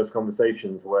of having those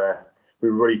conversations where we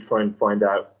really try and find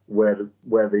out where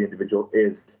the individual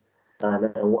is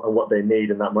and what they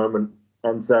need in that moment.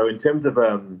 And so in terms of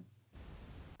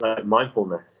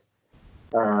mindfulness,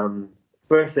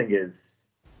 first thing is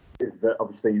is that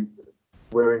obviously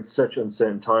we're in such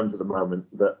uncertain times at the moment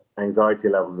that anxiety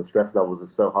levels and stress levels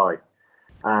are so high,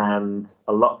 and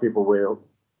a lot of people will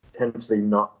potentially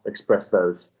not express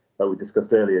those that we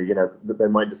discussed earlier. That they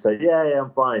might just say, yeah,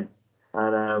 I'm fine,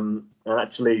 and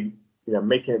actually,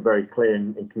 making it very clear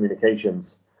in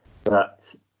communications that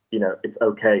it's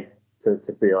okay to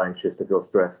feel anxious, to feel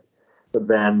stressed, but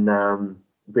then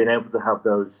being able to have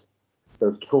those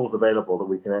tools available that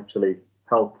we can actually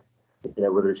help,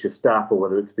 whether it's your staff or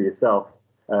whether it's for yourself,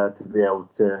 to be able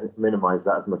to minimize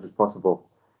that as much as possible.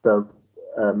 So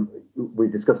we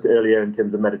discussed it earlier in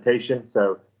terms of meditation.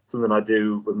 So something I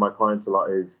do with my clients a lot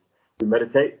is we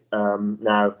meditate.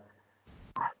 Now,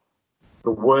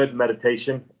 the word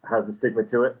meditation has a stigma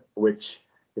to it, which,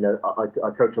 I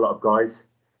coach a lot of guys,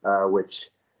 which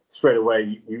straight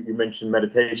away you mention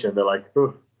meditation, they're like,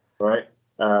 right?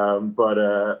 But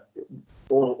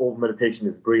all meditation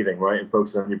is breathing, right, and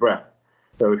focusing on your breath.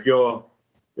 So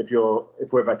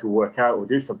if we're about to work out or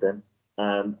do something,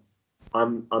 and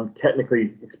I'm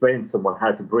technically explaining to someone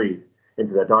how to breathe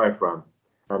into their diaphragm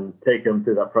and take them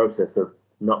through that process of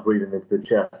not breathing into the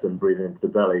chest and breathing into the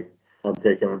belly and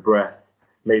taking a breath.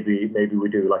 Maybe we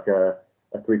do like a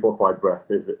 3-4-5 breath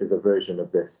is a version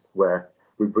of this where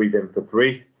we breathe in for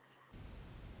 3,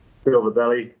 fill the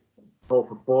belly, hold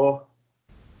for 4,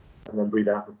 and then breathe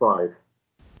out for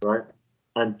 5, right?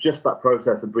 And just that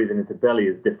process of breathing into belly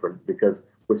is different because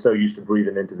we're so used to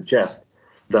breathing into the chest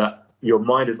that your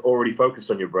mind is already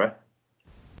focused on your breath.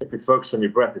 If it's focused on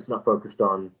your breath, it's not focused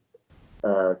on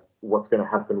what's going to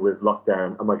happen with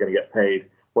lockdown. Am I going to get paid?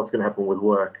 What's going to happen with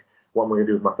work? What am I going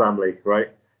to do with my family, right?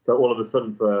 So all of a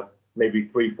sudden for maybe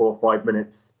 3, 4, 5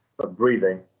 minutes of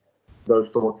breathing, those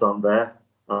thoughts aren't there.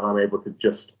 And I'm able to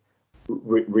just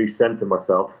recenter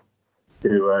myself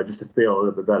to just to feel a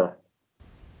little bit better.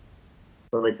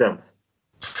 Does that make sense?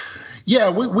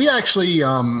 Yeah, we actually,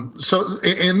 so,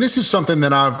 and this is something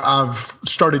that I've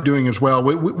started doing as well.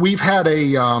 We've had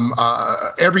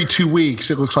every 2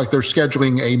 weeks, it looks like they're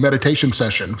scheduling a meditation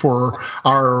session for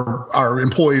our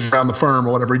employees around the firm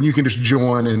or whatever, and you can just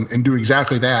join and do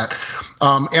exactly that.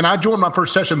 And I joined my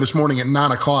first session this morning at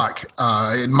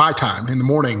 9:00 in my time in the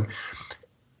morning.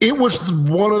 It was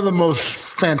one of the most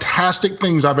fantastic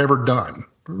things I've ever done.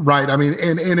 Right. I mean,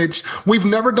 and we've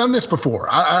never done this before.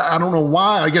 I don't know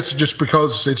why. I guess just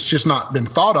because it's just not been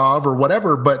thought of or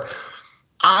whatever, but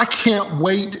I can't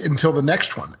wait until the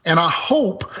next one. And I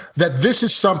hope that this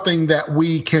is something that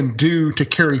we can do to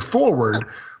carry forward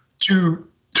to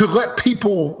let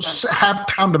people have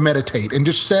time to meditate and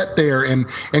just sit there and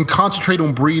concentrate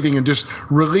on breathing and just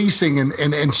releasing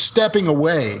and stepping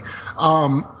away.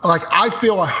 Like I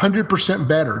feel 100%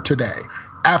 better today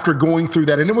after going through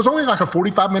that. And it was only like a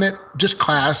 45-minute just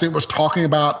class. It was talking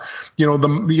about,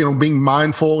 being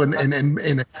mindful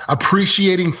and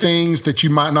appreciating things that you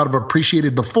might not have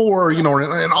appreciated before,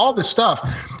 and all this stuff.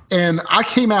 And I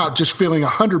came out just feeling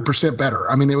 100% better.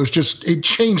 I mean, it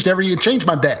changed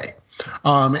my day.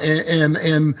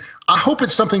 And I hope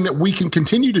it's something that we can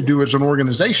continue to do as an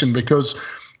organization, because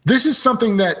this is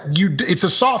something that it's a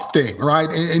soft thing, right?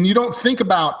 And you don't think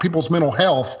about people's mental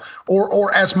health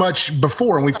or as much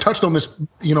before. And we've touched on this,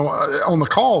 on the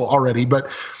call already, but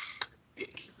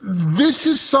this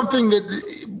is something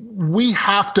that we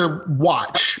have to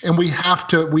watch and we have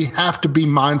to be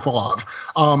mindful of.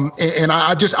 And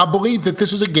I believe that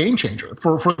this is a game changer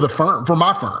for the firm, for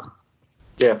my firm.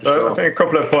 Yeah, so I think a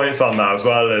couple of points on that as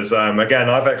well is, again,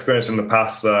 I've experienced in the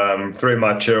past through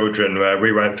my children where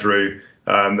we went through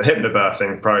the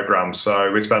hypnobirthing program.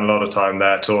 So we spent a lot of time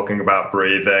there talking about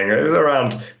breathing. It was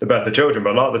around the birth of children,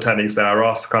 but a lot of the techniques there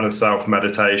are kind of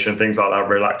self-meditation, things like that,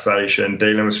 relaxation,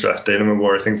 dealing with stress, dealing with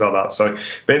worry, things like that. So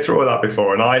been through all that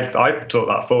before, and I took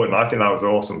that forward, and I think that was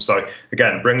awesome. So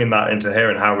again, bringing that into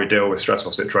here and how we deal with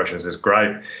stressful situations is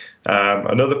great.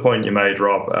 Another point you made,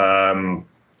 Rob,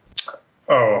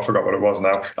 I forgot what it was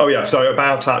now. Oh yeah, so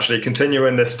about actually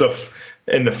continuing this stuff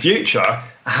in the future,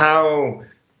 how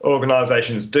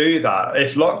organizations do that.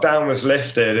 If lockdown was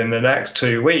lifted in the next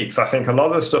 2 weeks, I think a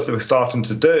lot of the stuff that we're starting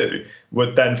to do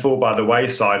would then fall by the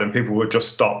wayside and people would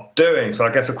just stop doing. So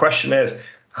I guess the question is,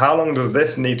 how long does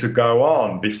this need to go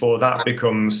on before that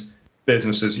becomes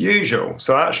business as usual?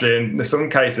 So actually, in some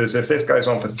cases, if this goes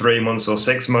on for 3 months or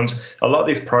 6 months, a lot of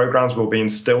these programs will be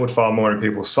instilled far more in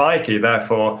people's psyche.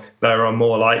 Therefore, they are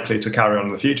more likely to carry on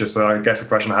in the future. So I guess the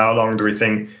question, how long do we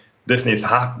think this needs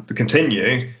to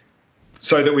continue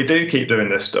so that we do keep doing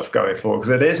this stuff going forward? Because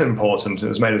it is important,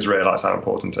 and it's made us realise how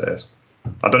important it is.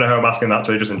 I don't know who I'm asking that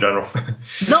to, just in general.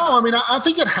 No, I mean, I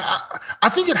think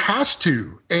it has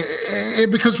to,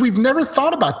 because we've never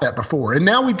thought about that before, and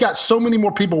now we've got so many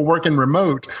more people working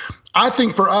remote. I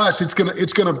think for us,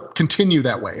 it's gonna continue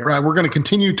that way, right? We're gonna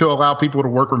continue to allow people to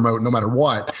work remote no matter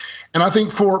what, and I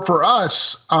think for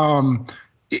us,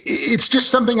 it's just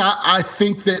something I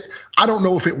think that I don't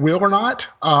know if it will or not.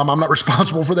 I'm not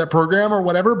responsible for that program or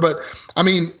whatever, but I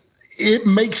mean, it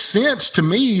makes sense to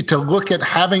me to look at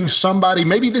having somebody,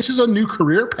 maybe this is a new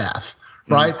career path,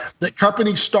 right? That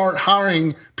companies start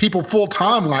hiring people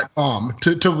full-time like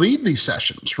to lead these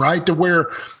sessions, right? To where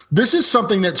this is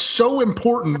something that's so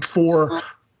important for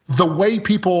the way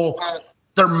people,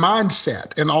 their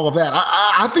mindset and all of that.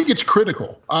 I think it's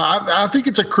critical. I think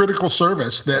it's a critical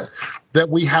service that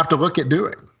we have to look at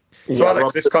doing. So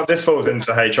Alex, this falls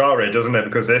into HR, doesn't it?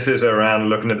 Because this is around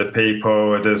looking at the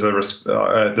people. There's a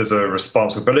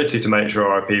responsibility to make sure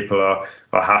our people are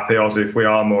happy. Also, if we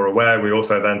are more aware, we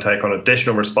also then take on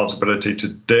additional responsibility to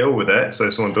deal with it. So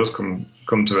if someone does come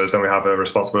to us, then we have a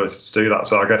responsibility to do that.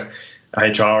 So I guess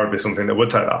HR would be something that would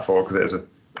take that forward, because it is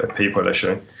a people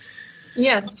issue.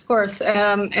 Yes, of course.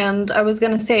 And I was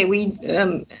going to say, we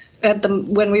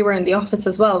when we were in the office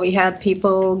as well, we had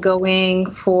people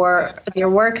going for their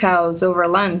workouts over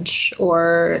lunch,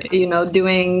 or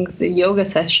doing the yoga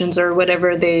sessions or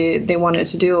whatever they wanted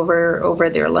to do over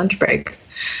their lunch breaks.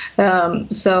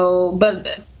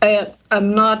 But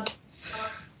I'm not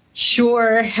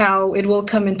sure how it will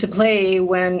come into play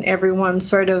when everyone's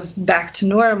sort of back to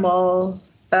normal.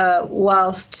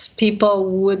 Whilst people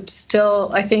would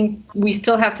still, I think we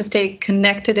still have to stay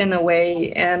connected in a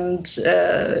way, and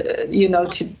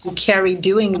to carry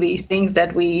doing these things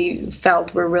that we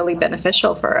felt were really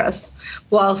beneficial for us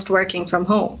whilst working from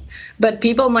home. But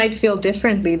people might feel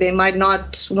differently. They might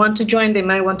not want to join. They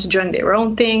might want to join their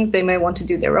own things. They might want to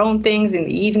do their own things in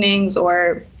the evenings,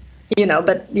 or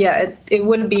but yeah, it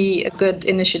would be a good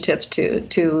initiative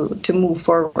to move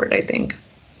forward, I think.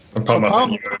 So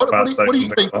Pom, what do you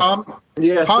think, Pom?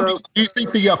 Yeah, Pom, do you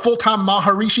think the full-time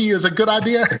Maharishi is a good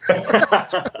idea?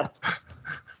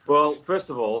 Well, first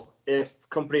of all, if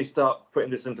companies start putting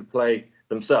this into play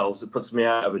themselves, it puts me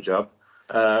out of a job.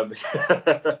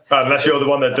 Unless you're the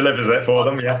one that delivers it for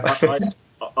them, yeah.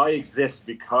 I exist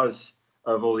because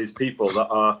of all these people that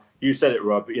are, you said it,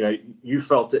 Rob, you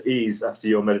felt at ease after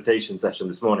your meditation session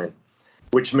this morning,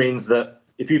 which means that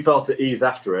if you felt at ease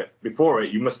before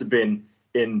it, you must have been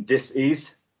in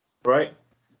dis-ease, right?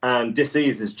 And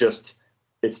dis-ease is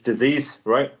it's disease,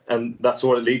 right? And that's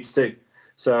what it leads to.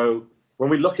 So when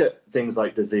we look at things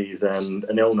like disease and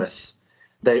an illness,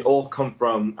 they all come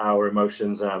from our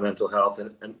emotions and our mental health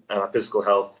and our physical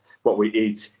health, what we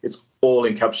eat. It's all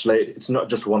encapsulated. It's not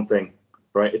just one thing,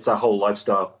 right? It's our whole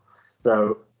lifestyle.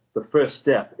 So the first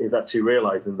step is actually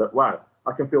realizing that, wow,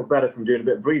 I can feel better from doing a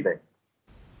bit of breathing.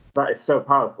 That is so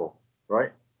powerful,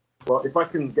 right? Well, if I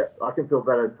can feel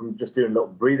better from just doing a little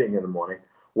breathing in the morning.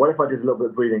 What if I did a little bit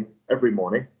of breathing every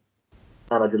morning,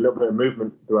 and I did a little bit of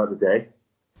movement throughout the day,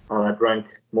 and I drank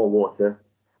more water,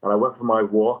 and I went for my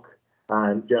walk,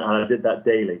 and I did that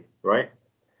daily, right?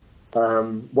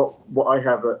 What I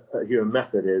have at Human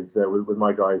Method is with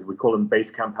my guys, we call them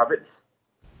base camp habits,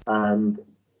 and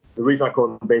the reason I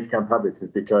call them base camp habits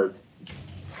is because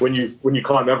when you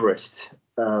climb Everest,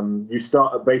 you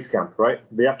start at base camp, right?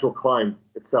 The actual climb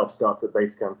itself starts at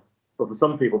base camp. But for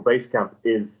some people, base camp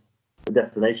is the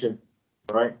destination,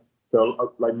 right?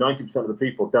 So like 90% of the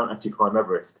people don't actually climb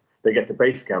Everest. They get to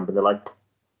base camp and they're like,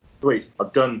 sweet,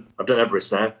 I've done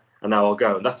Everest now, and now I'll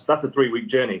go. And that's a 3-week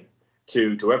journey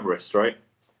to Everest, right?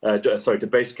 To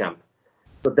base camp.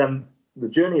 But then the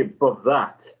journey above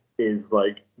that is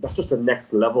that's just the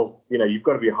next level. You've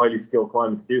got to be a highly skilled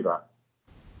climber to do that.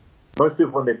 Most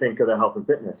people, when they think of their health and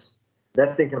fitness,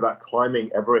 they're thinking about climbing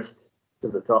Everest to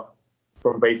the top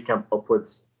from base camp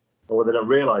upwards. And what they don't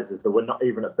realize is that we're not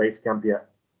even at base camp yet.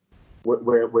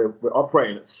 We're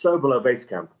operating at so below base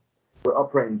camp. We're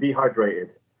operating dehydrated,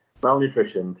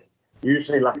 malnutritioned,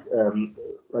 usually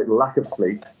lack of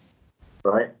sleep,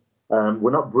 right?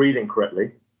 We're not breathing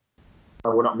correctly,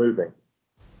 and we're not moving.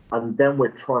 And then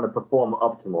we're trying to perform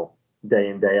optimal day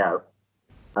in, day out.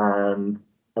 And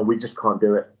we just can't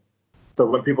do it. So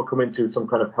when people come into some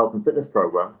kind of health and fitness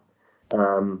program,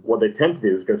 what they tend to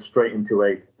do is go straight into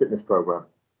a fitness program,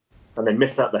 and they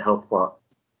miss out the health part.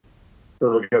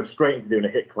 So they'll go straight into doing a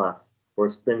HIIT class or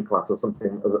a spin class or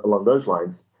something along those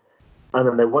lines. And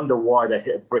then they wonder why they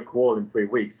hit a brick wall in 3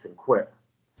 weeks and quit,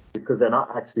 because they're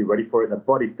not actually ready for it. Their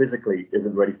body physically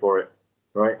isn't ready for it,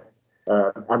 right?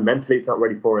 And mentally it's not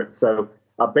ready for it. So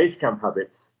our base camp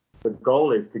habits the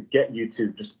goal is to get you to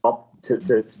just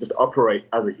just operate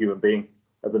as a human being,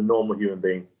 as a normal human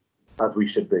being, as we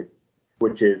should be,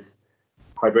 which is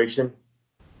hydration,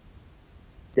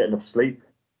 get enough sleep,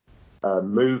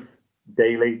 move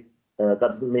daily. That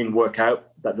doesn't mean work out.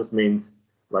 That just means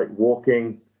like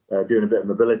walking, doing a bit of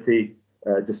mobility,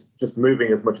 just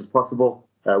moving as much as possible.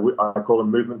 I call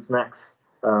them movement snacks,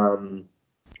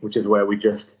 which is where we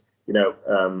just,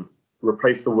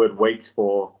 replace the word wait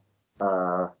for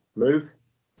move.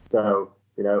 So,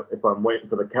 if I'm waiting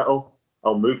for the kettle,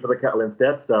 I'll move for the kettle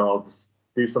instead. So I'll just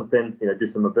do something,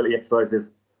 do some mobility exercises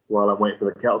while I'm waiting for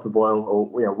the kettle to boil, or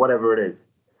whatever it is.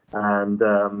 And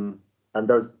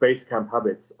those base camp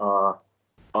habits are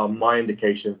my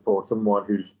indication for someone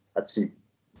who's actually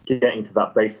getting to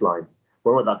that baseline.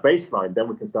 When we're at that baseline, then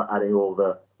we can start adding all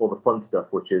the fun stuff,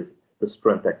 which is the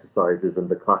strength exercises and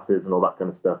the classes and all that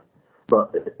kind of stuff.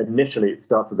 But initially, it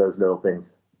starts with those little things.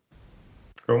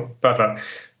 Cool, perfect.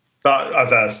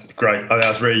 That's great. I think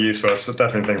that's really useful. It's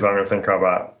definitely things I'm going to think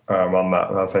about on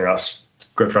that. I think that's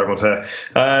good for everyone to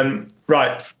hear.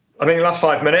 Right, I think the last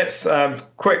 5 minutes,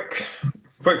 quick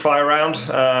fire round.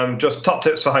 Just top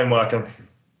tips for home working.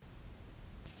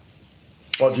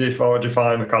 What do you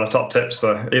find the kind of top tips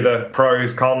for either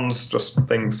pros, cons, just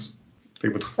things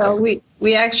people? So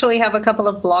we actually have a couple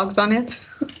of blogs on it.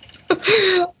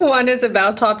 One is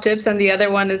about top tips, and the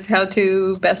other one is how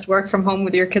to best work from home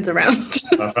with your kids around.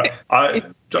 Perfect.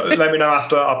 Let me know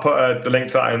after. I'll put the link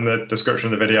to that in the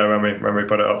description of the video when we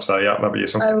put it up. So yeah, that'll be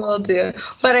useful. I will do.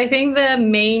 But I think the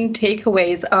main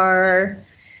takeaways are: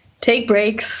 take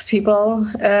breaks, people.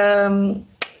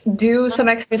 Do some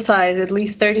exercise, at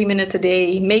least 30 minutes a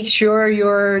day. Make sure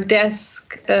your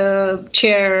desk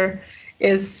chair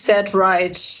is set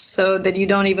right so that you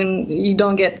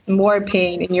don't get more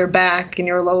pain in your back, in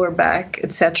your lower back,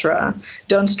 etc.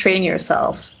 Don't strain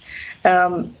yourself.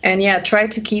 Try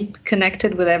to keep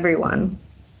connected with everyone,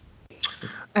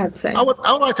 I'd say. I would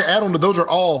like to add on to those are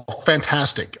all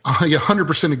fantastic. I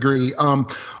 100% agree.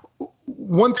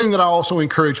 One thing that I also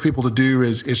encourage people to do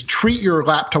is treat your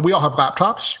laptop. We all have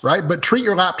laptops, right? But treat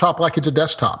your laptop like it's a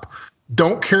desktop.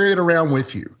 Don't carry it around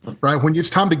with you, right? When it's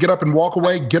time to get up and walk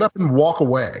away, get up and walk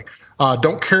away.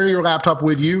 Don't carry your laptop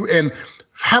with you, and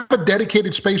have a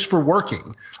dedicated space for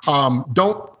working.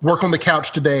 Don't work on the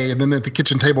couch today and then at the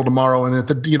kitchen table tomorrow and at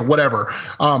the, whatever.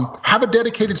 Have a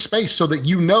dedicated space so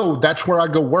that that's where I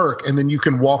go work, and then you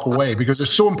can walk away, because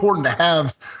it's so important to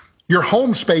have your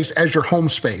home space as your home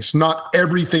space, not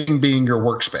everything being your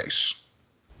workspace.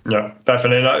 Yeah,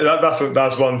 definitely.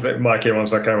 That's one thing, my key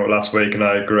ones I came up with last week, and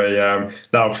I agree.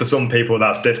 Now, for some people,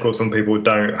 that's difficult. Some people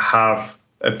don't have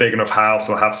a big enough house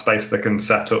or have space they can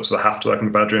set up, so they have to work in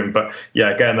the bedroom. But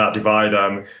yeah, getting that divide.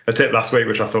 A tip last week,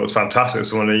 which I thought was fantastic,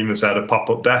 someone even said a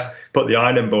pop-up desk, put the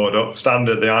ironing board up, stand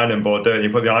at the ironing board, do it, you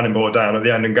put the ironing board down at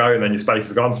the end and go, and then your space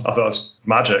is gone. I thought that's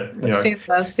magic. I've seen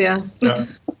that, yeah.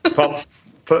 Pop,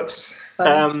 tips?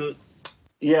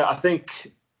 I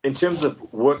think in terms of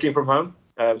working from home,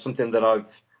 something that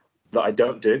I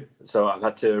don't do, so I've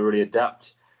had to really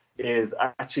adapt, is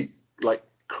actually like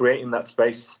creating that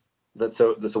space that's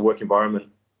a work environment,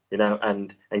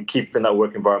 and keeping that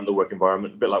work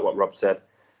environment, a bit like what Rob said.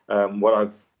 What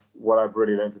I've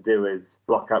really learned to do is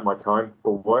block out my time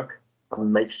for work,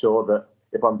 and make sure that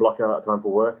if I'm blocking out time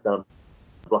for work, then I'm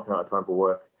blocking out time for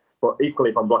work. But equally,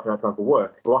 if I'm blocking out time for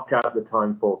work, block out the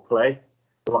time for play,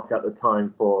 block out the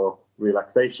time for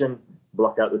relaxation,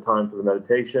 block out the time for the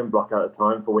meditation, block out the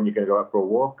time for when you're going to go out for a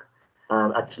walk,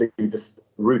 and actually just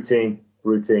routine.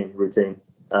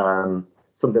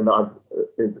 Something that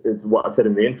is what I said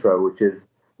in the intro, which is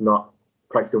not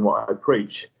practicing what I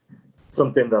preach.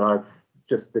 Something that I've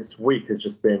just this week has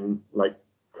just been like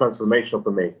transformational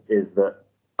for me is that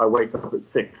I wake up at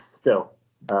 6 still.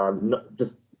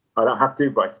 I don't have to,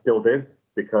 but I still do,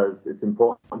 because it's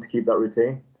important to keep that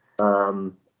routine.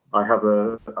 I have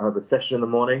a session in the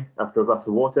morning after a glass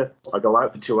of water. I go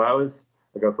out for 2 hours.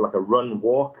 I go for like a run,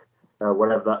 walk,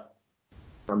 whatever that.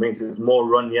 I mean, it was more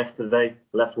run yesterday,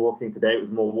 less walking. Today it was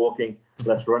more walking,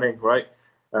 less running, right?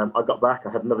 I got back,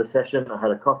 I had another session, I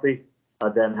had a coffee. I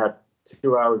then had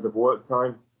 2 hours of work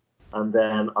time. And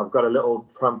then I've got a little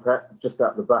trumpet just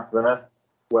at the back there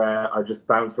where I just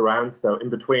bounce around. So in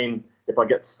between, if I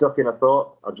get stuck in a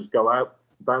thought, I'll just go out,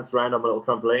 bounce around on my little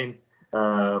trampoline,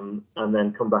 and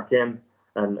then come back in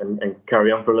and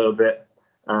carry on for a little bit.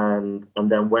 And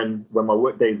then when my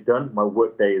work day is done,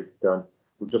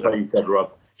 just like you said,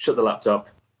 Rob, shut the laptop,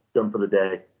 done for the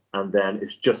day, and then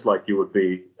it's just like you would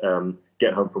be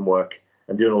getting home from work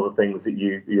and doing all the things that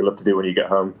you love to do when you get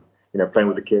home, playing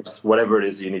with the kids, whatever it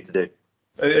is you need to do.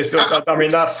 I mean,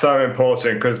 that's so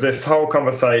important, because this whole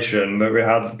conversation that we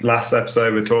had last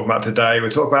episode, we're talking about today,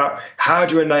 we're talking about how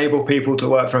do you enable people to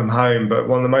work from home. But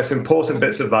one of the most important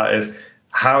bits of that is,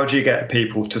 how do you get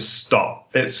people to stop?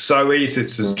 It's so easy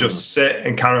to just sit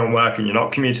and carry on working. You're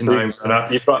not commuting home.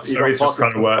 It's so easy to just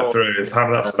kind of work through. It's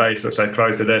having that space, which they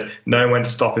close it in. Knowing when to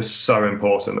stop is so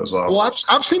important as well. Well,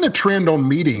 I've seen a trend on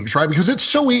meetings, right? Because it's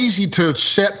so easy to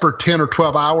set for 10 or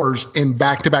 12 hours in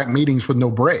back-to-back meetings with no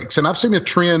breaks. And I've seen a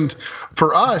trend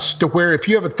for us to where if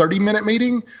you have a 30-minute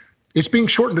meeting, it's being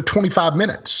shortened to 25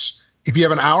 minutes. If you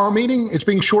have an hour meeting, it's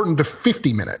being shortened to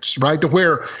 50 minutes, right? To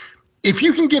where if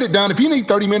you can get it done, if you need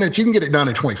 30 minutes, you can get it done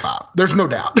in 25. There's no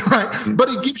doubt, right? But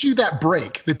it gives you that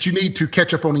break that you need to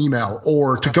catch up on email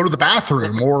or to go to the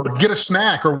bathroom or get a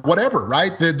snack or whatever,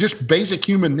 right? The just basic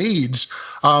human needs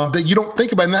that you don't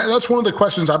think about. And that's one of the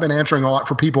questions I've been answering a lot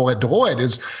for people at Deloitte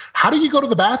is, how do you go to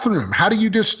the bathroom? How do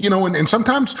you just, and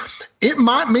sometimes it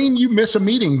might mean you miss a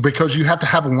meeting because you have to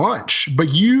have lunch, but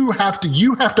you have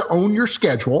to own your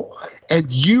schedule, and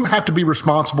you have to be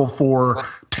responsible for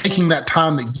taking that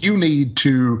time that you need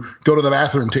to go to the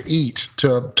bathroom, to eat,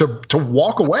 to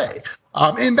walk away.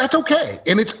 And that's okay.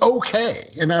 And it's okay.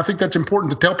 And I think that's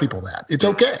important to tell people that it's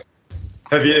okay.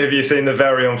 Have you seen the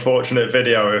very unfortunate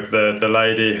video of the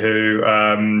lady who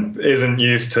isn't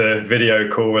used to video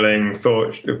calling,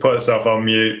 put herself on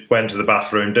mute, went to the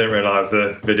bathroom, didn't realise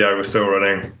the video was still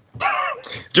running?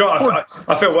 Do you know what,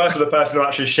 I feel worse for the person who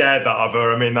actually shared that of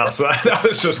her. I mean, that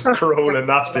was just cruel and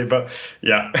nasty, but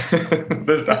yeah,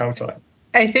 there's downside.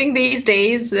 I think these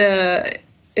days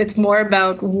it's more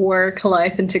about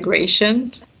work-life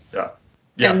integration.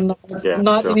 Yeah. And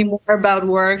not anymore about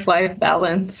work-life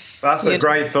balance. That's a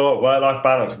great thought. Work-life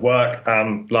balance, work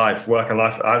and life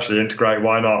actually integrate.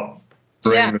 Why not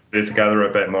bring the two together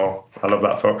a bit more? I love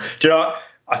that thought. Do you know what?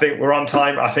 I think we're on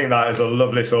time. I think that is a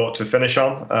lovely thought to finish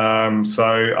on.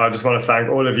 So I just want to thank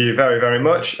all of you very, very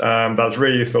much. That was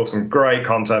really useful. Some great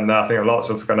content there. I think a lot of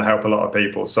stuff's going to help a lot of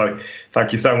people. So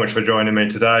thank you so much for joining me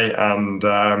today, and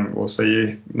we'll see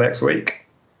you next week.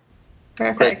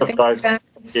 Perfect. Great stuff, guys. Thank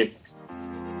you.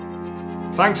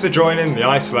 Thanks for joining the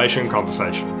Isolation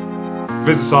Conversation.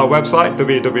 Visit our website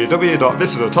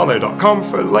www.thisisattollo.com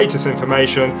for the latest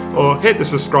information, or hit the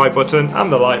subscribe button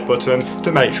and the like button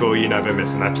to make sure you never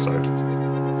miss an episode.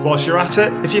 Whilst you're at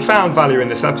it, if you found value in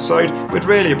this episode, we'd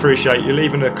really appreciate you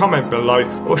leaving a comment below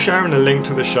or sharing a link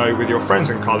to the show with your friends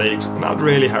and colleagues, and that would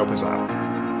really help us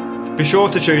out. Be sure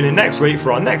to tune in next week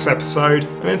for our next episode,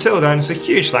 and until then, it's a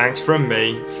huge thanks from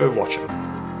me for watching.